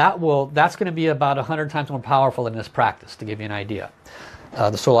 And that's going to be about 100 times more powerful in this practice, to give you an idea.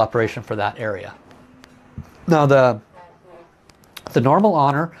 The soul operation for that area. Now the normal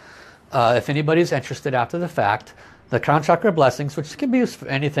honor, if anybody's interested after the fact, the crown chakra blessings, which can be used for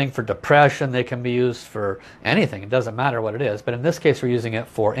anything, for depression, they can be used for anything. It doesn't matter what it is, but in this case we're using it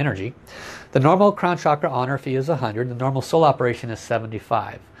for energy. The normal crown chakra honor fee is 100. The normal soul operation is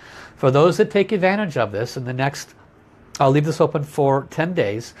 75. For those that take advantage of this, in the next, I'll leave this open for 10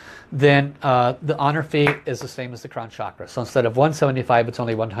 days, then the honor fee is the same as the crown chakra. So instead of 175, it's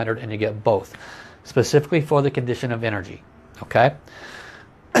only 100, and you get both, specifically for the condition of energy. Okay?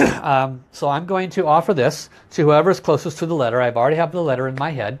 So I'm going to offer this to whoever is closest to the letter. I've already have the letter in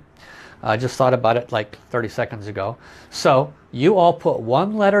my head. I just thought about it like 30 seconds ago. So you all put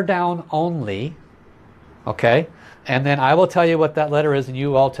one letter down only, okay? And then I will tell you what that letter is, and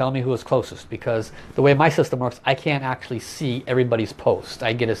you all tell me who is closest, because the way my system works, I can't actually see everybody's post.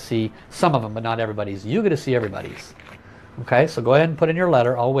 I get to see some of them, but not everybody's. You get to see everybody's. Okay, so go ahead and put in your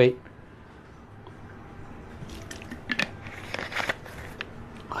letter. I'll wait.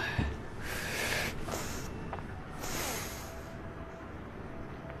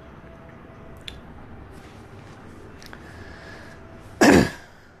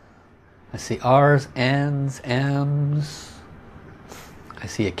 I see R's, N's, M's. I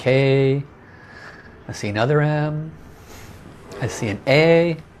see a K. I see another M. I see an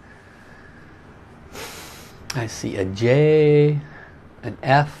A. I see a J, an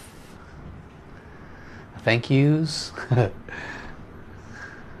F. Thank yous.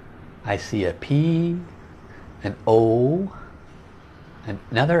 I see a P, an O,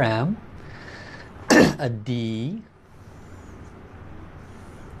 another M, a D.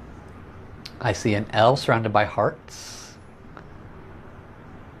 I see an L surrounded by hearts.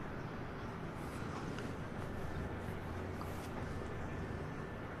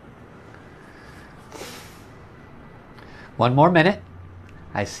 One more minute.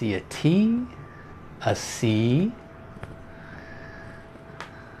 I see a T, a C,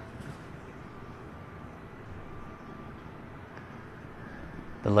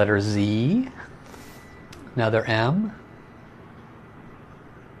 the letter Z, another M,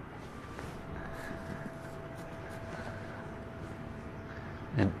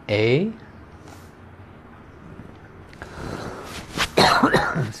 an A,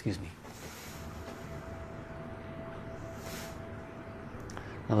 excuse me,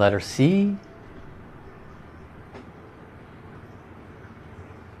 the letter C,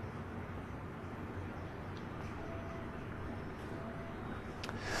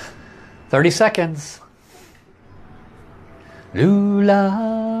 "30 seconds.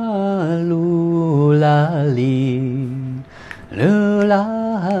 Lula, lula, lee.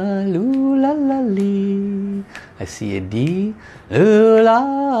 Lula, lula, la, lee. I see a D.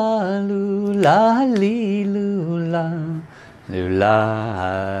 Lula, lula, lee, lula.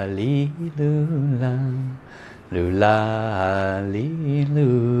 Lula, lee, lula. Lula, li,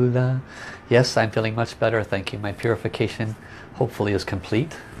 lula. Yes, I'm feeling much better. Thank you. My purification hopefully is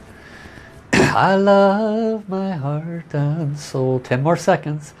complete. I love my heart and soul. 10 more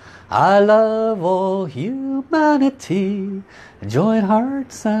seconds. I love all humanity. Join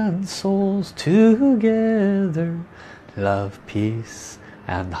hearts and souls together. Love, peace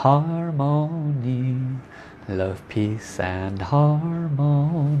and harmony. Love, peace and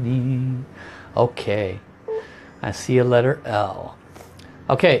harmony. Okay. I see a letter L.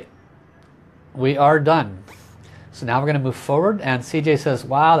 Okay. We are done. So now we're going to move forward, and CJ says,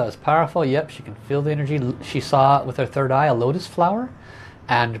 wow, that was powerful. Yep, she can feel the energy. She saw with her third eye a lotus flower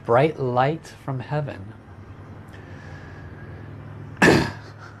and bright light from heaven.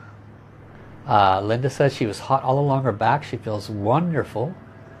 Linda says she was hot all along her back. She feels wonderful.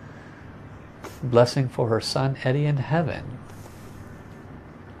 Blessing for her son Eddie in heaven.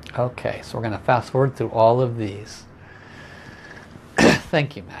 Okay, so we're going to fast forward through all of these.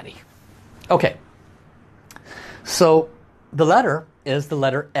 Thank you, Maddie. Okay. So the letter is the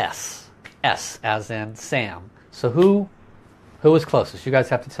letter S. S as in Sam. So who was closest? You guys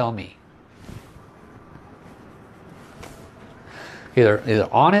have to tell me. Either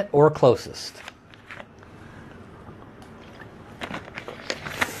on it or closest.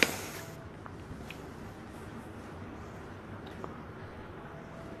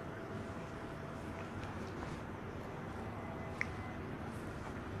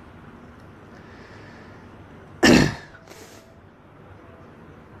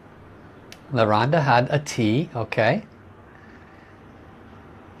 LaRonda had a T, okay.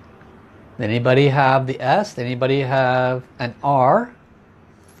 Anybody have the S? Anybody have an R?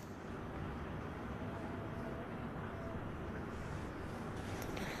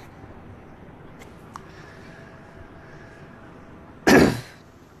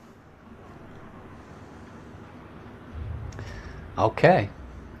 Okay.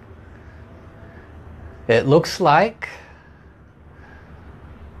 It looks like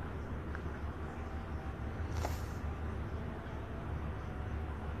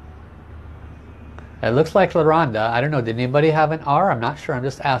LaRonda. I don't know, did anybody have an R? I'm not sure, I'm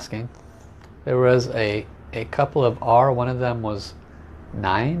just asking. There was a couple of R, one of them was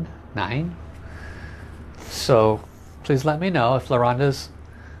 9. So please let me know if LaRonda's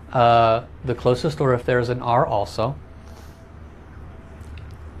the closest or if there's an R also.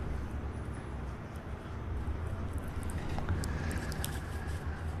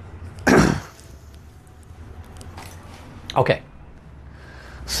 Okay,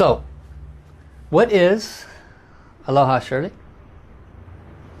 so what is, aloha Shirley.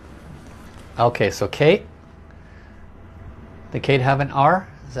 Okay, so Kate, did Kate have an R?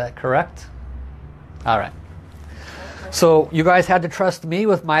 Is that correct? All right. So you guys had to trust me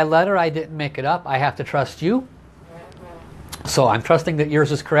with my letter. I didn't make it up. I have to trust you. So I'm trusting that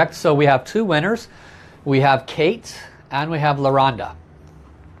yours is correct. So we have two winners. We have Kate and we have LaRonda.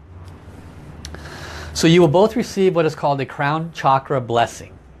 So you will both receive what is called a crown chakra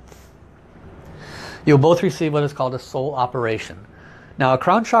blessing. You'll both receive what is called a soul operation. Now a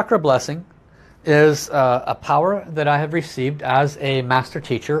crown chakra blessing is a power that I have received as a master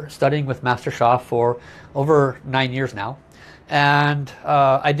teacher, studying with Master Sha for over 9 years now. And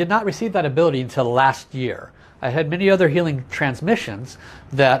I did not receive that ability until last year. I had many other healing transmissions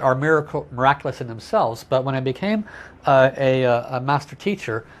that are miraculous in themselves, but when I became a master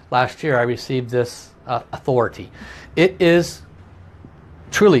teacher last year, I received this authority. It is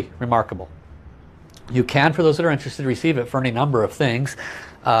truly remarkable. You can, for those that are interested, receive it for any number of things.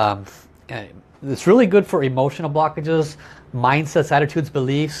 It's really good for emotional blockages, mindsets, attitudes,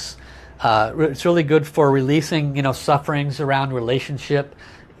 beliefs. It's really good for releasing, sufferings around relationship.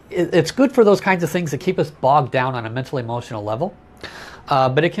 It's good for those kinds of things that keep us bogged down on a mental, emotional level.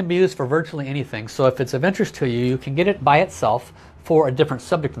 But it can be used for virtually anything. So if it's of interest to you, you can get it by itself for a different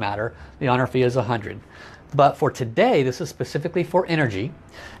subject matter. The honor fee is $100. But for today, this is specifically for energy.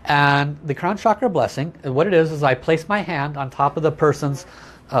 And the crown chakra blessing, what it is I place my hand on top of the person's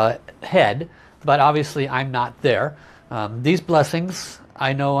head, but obviously I'm not there. These blessings,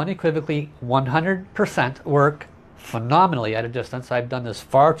 I know unequivocally 100% work phenomenally at a distance. I've done this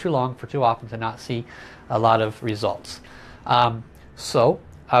far too long, for too often to not see a lot of results. So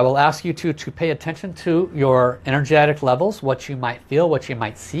I will ask you to pay attention to your energetic levels, what you might feel, what you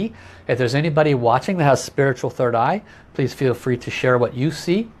might see. If there's anybody watching that has spiritual third eye, please feel free to share what you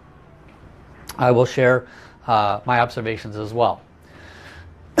see. I will share my observations as well.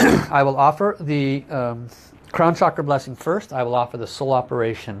 I will offer the crown chakra blessing first. I will offer the soul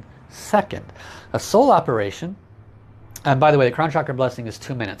operation second. A soul operation, and by the way, the crown chakra blessing is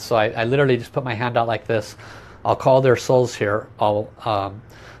 2 minutes. So I literally just put my hand out like this, I'll call their souls here.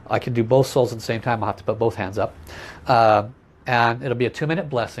 I can do both souls at the same time. I'll have to put both hands up. And it'll be a 2-minute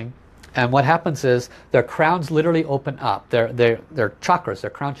blessing. And what happens is their crowns literally open up. Their chakras, their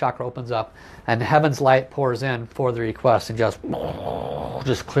crown chakra opens up, and heaven's light pours in for the request and just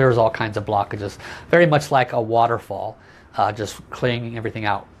clears all kinds of blockages. Very much like a waterfall, just cleaning everything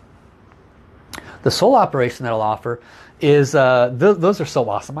out. The soul operation that I'll offer is, those are so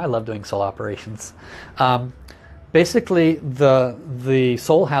awesome. I love doing soul operations. Basically, the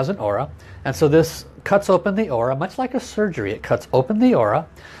soul has an aura, and so this cuts open the aura, much like a surgery. It cuts open the aura.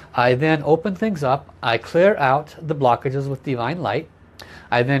 I then open things up. I clear out the blockages with divine light.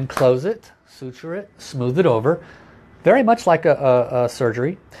 I then close it, suture it, smooth it over. Very much like a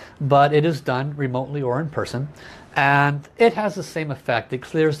surgery, but it is done remotely or in person. And it has the same effect. It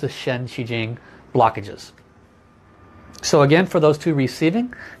clears the Shen, Qi Jing blockages. So again, for those two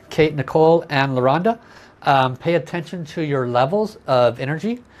receiving, Kate, Nicole, and LaRonda, pay attention to your levels of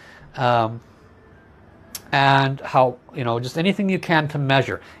energy. And how, just anything you can to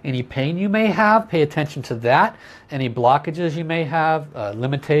measure. Any pain you may have, pay attention to that. Any blockages you may have,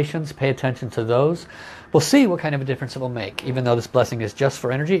 limitations, pay attention to those. We'll see what kind of a difference it will make. Even though this blessing is just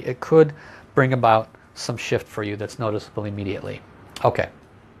for energy, it could bring about some shift for you that's noticeable immediately. Okay.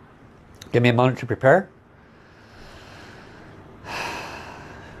 Give me a moment to prepare.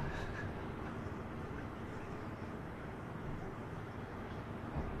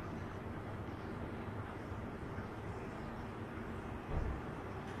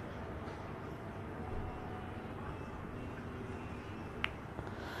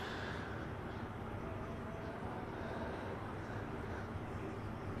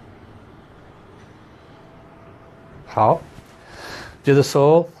 How? To the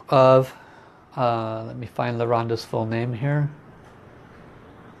soul of, let me find LaRonda's full name here.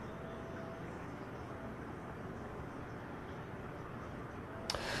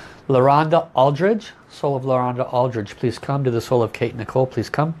 LaRonda Aldridge, soul of LaRonda Aldridge, please come. To the soul of Kate Nicole, please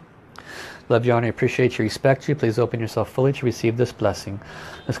come. Love you, honor, appreciate you, respect you. Please open yourself fully to receive this blessing.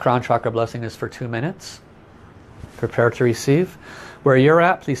 This crown chakra blessing is for 2 minutes. Prepare to receive. Where you're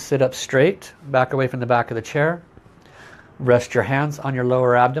at, please sit up straight, back away from the back of the chair. Rest your hands on your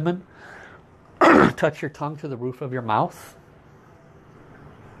lower abdomen. Touch your tongue to the roof of your mouth.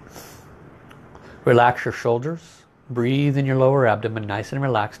 Relax your shoulders. Breathe in your lower abdomen, nice and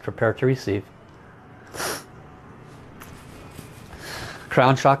relaxed. Prepare to receive.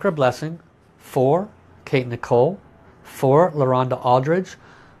 Crown chakra blessing for Kate Nicole, for LaRonda Aldridge,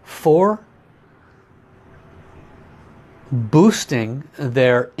 for boosting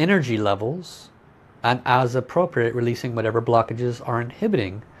their energy levels, and as appropriate, releasing whatever blockages are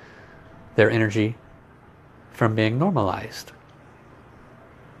inhibiting their energy from being normalized.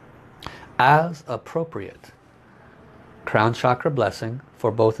 As appropriate. Crown chakra blessing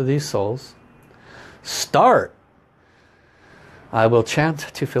for both of these souls. Start! I will chant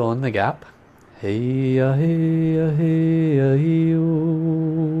to fill in the gap. Hey ya hey ya hey ya hey yo.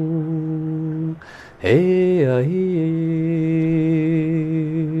 Hey ya hey.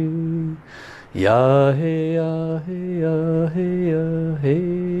 Ya hey ya hey ya hey ya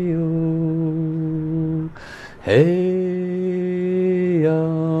hey yo. Hey ya.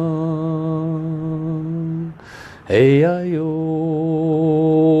 Hey ya yo.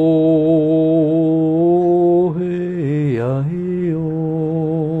 Hey ya hey yo.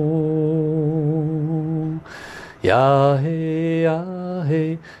 Ya hey ya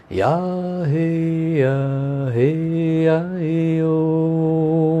hey. Ya hey ya hey ya hey yo.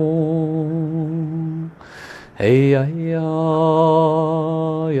 Hey ya ya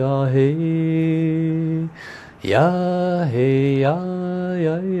ya hey ya hey ya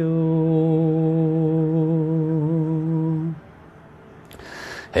ya yo.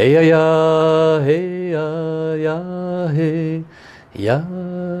 Hey ya ya hey ya ya hey ya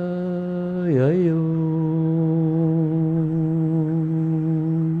ya yo.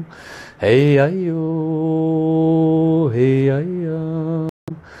 Hey ya yo. Hey ya ya.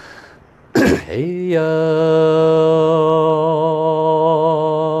 Hey ya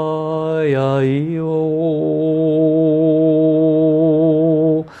ya yo.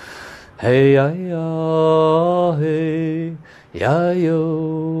 Hey ya ya hey ya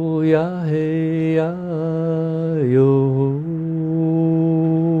yo ya hey ya yo.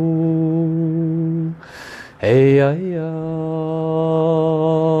 Hey ya ya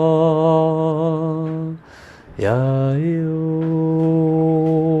ya yo.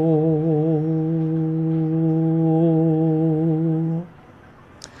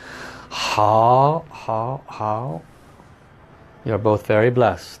 How. You're both very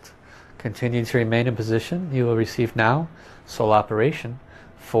blessed. Continue to remain in position. You will receive now soul operation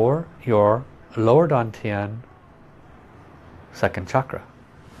for your lower dantian second chakra.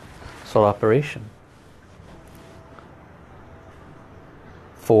 Soul operation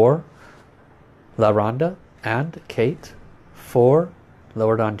for La Rhonda and Kate for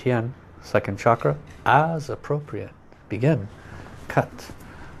lower dantian second chakra as appropriate. Begin. Cut.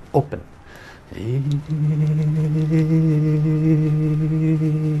 Open. Hey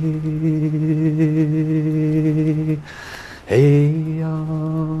hey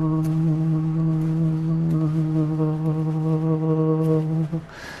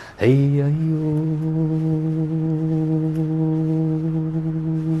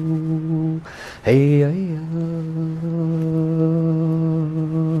hey hey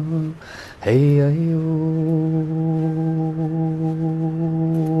hey ayo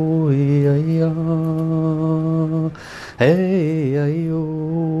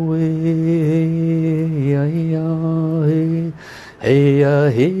hey ya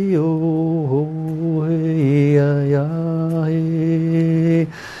hey yo hey ya hey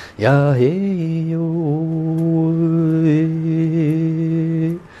ya hey yo.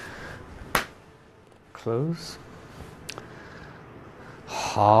 Close.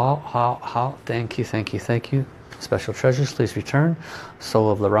 How thank you, thank you, thank you. Special treasures, please return.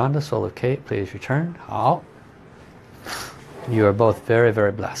 Soul of LaRonda, soul of Kate, please return. How? You are both very,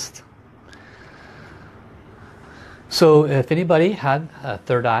 very blessed. So if anybody had a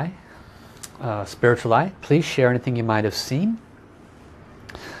third eye, spiritual eye, please share anything you might have seen.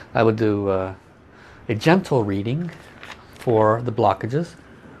 I would do a gentle reading for the blockages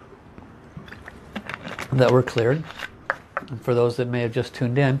that were cleared. And for those that may have just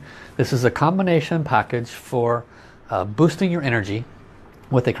tuned in, this is a combination package for boosting your energy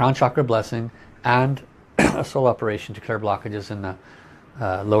with a crown chakra blessing and a soul operation to clear blockages in the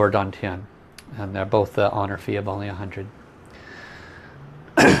lower dantian, and they're both the honor fee of only 100.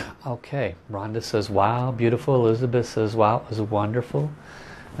 Okay, Rhonda says wow, beautiful. Elizabeth says wow, it was wonderful,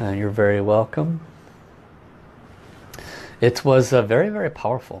 and you're very welcome. It was very, very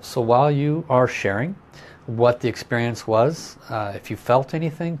powerful. So while you are sharing what the experience was, if you felt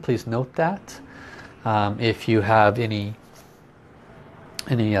anything, please note that. If you have any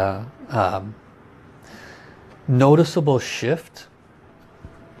noticeable shift,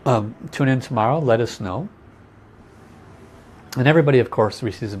 tune in tomorrow, let us know. And everybody of course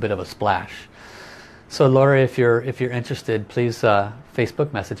receives a bit of a splash. So Laura, if you're interested, please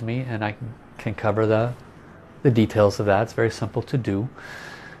Facebook message me and I can cover the details of that. It's very simple to do.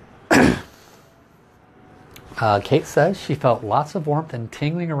 Kate says she felt lots of warmth and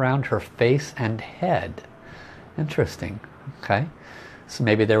tingling around her face and head. Interesting. Okay. So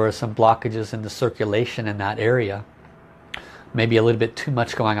maybe there were some blockages in the circulation in that area. Maybe a little bit too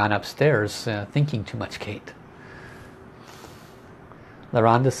much going on upstairs, thinking too much, Kate.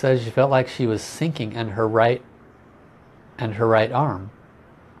 LaRonda says she felt like she was sinking in her right arm.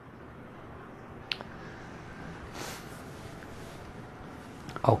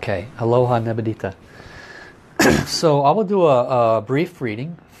 Okay. Aloha Nebedita. So I will do a brief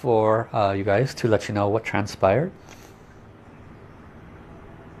reading for you guys to let you know what transpired.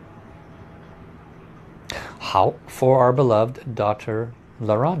 How for our beloved daughter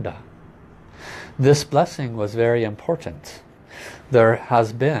LaRonda. This blessing was very important. There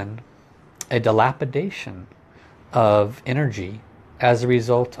has been a dilapidation of energy as a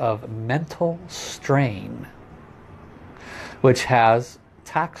result of mental strain, which has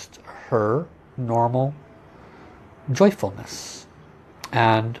taxed her normal joyfulness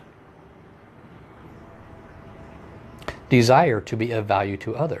and desire to be of value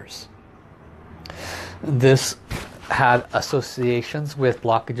to others. This had associations with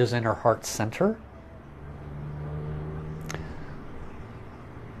blockages in her heart center,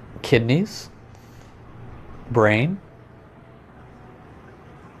 kidneys, brain,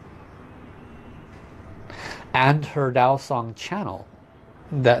 and her Dao Song channel.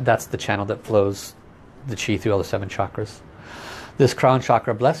 That's the channel that flows the chi through all the 7 chakras. This crown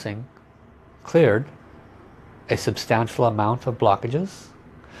chakra blessing cleared a substantial amount of blockages.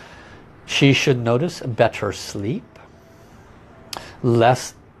 She should notice better sleep,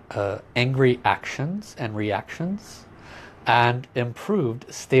 less angry actions and reactions, and improved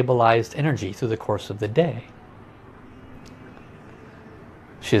stabilized energy through the course of the day.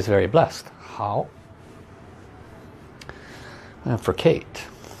 She is very blessed. How? And for Kate.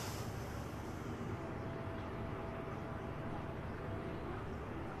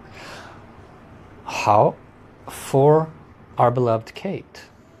 How for our beloved Kate.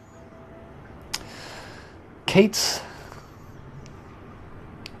 Kate's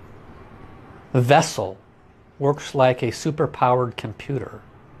vessel works like a super-powered computer,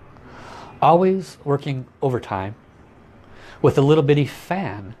 always working overtime with a little bitty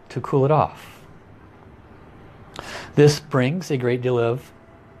fan to cool it off. This brings a great deal of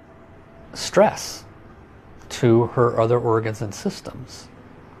stress to her other organs and systems.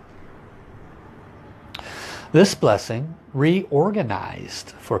 This blessing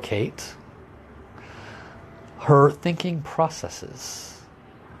reorganized for Kate her thinking processes,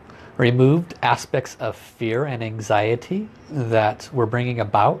 removed aspects of fear and anxiety that were bringing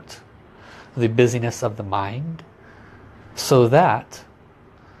about the busyness of the mind, so that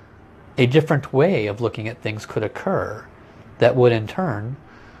a different way of looking at things could occur that would in turn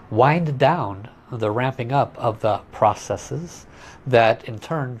wind down the ramping up of the processes that in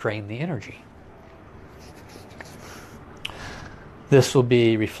turn drain the energy. This will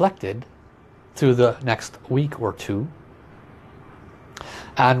be reflected through the next week or two,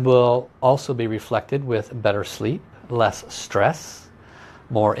 and will also be reflected with better sleep, less stress,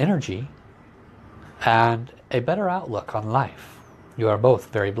 more energy, and a better outlook on life. You are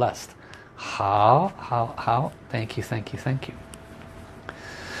both very blessed. How? Thank you, thank you, thank you.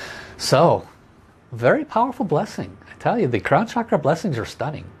 So, very powerful blessing. I tell you, the crown chakra blessings are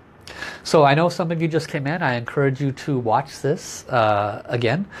stunning. So I know some of you just came in. I encourage you to watch this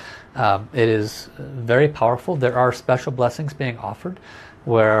again. It is very powerful. There are special blessings being offered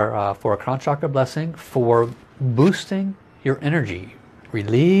where for a crown chakra blessing for boosting your energy,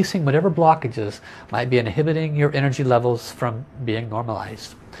 releasing whatever blockages might be inhibiting your energy levels from being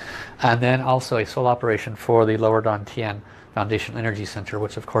normalized. And then also a soul operation for the Lower Dantian Foundational Energy Center,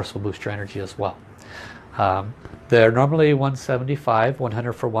 which of course will boost your energy as well. They're normally 175,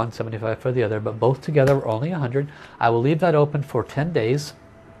 100 for one, 75 for the other, but both together are only 100. I will leave that open for 10 days.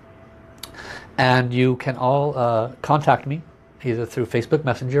 And you can all contact me either through Facebook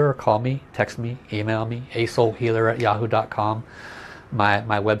Messenger or call me, text me, email me, asoulhealer@yahoo.com. My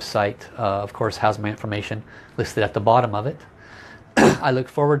website, of course, has my information listed at the bottom of it. I look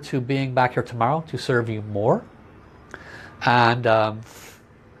forward to being back here tomorrow to serve you more. And I'm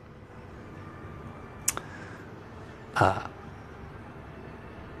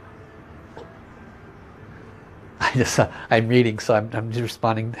reading, so I'm just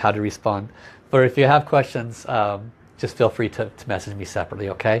responding how to respond. But if you have questions, just feel free to message me separately,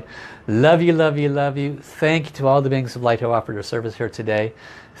 okay? Love you, love you, love you. Thank you to all the beings of light who offered their service here today.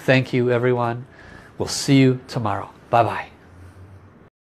 Thank you, everyone. We'll see you tomorrow. Bye-bye.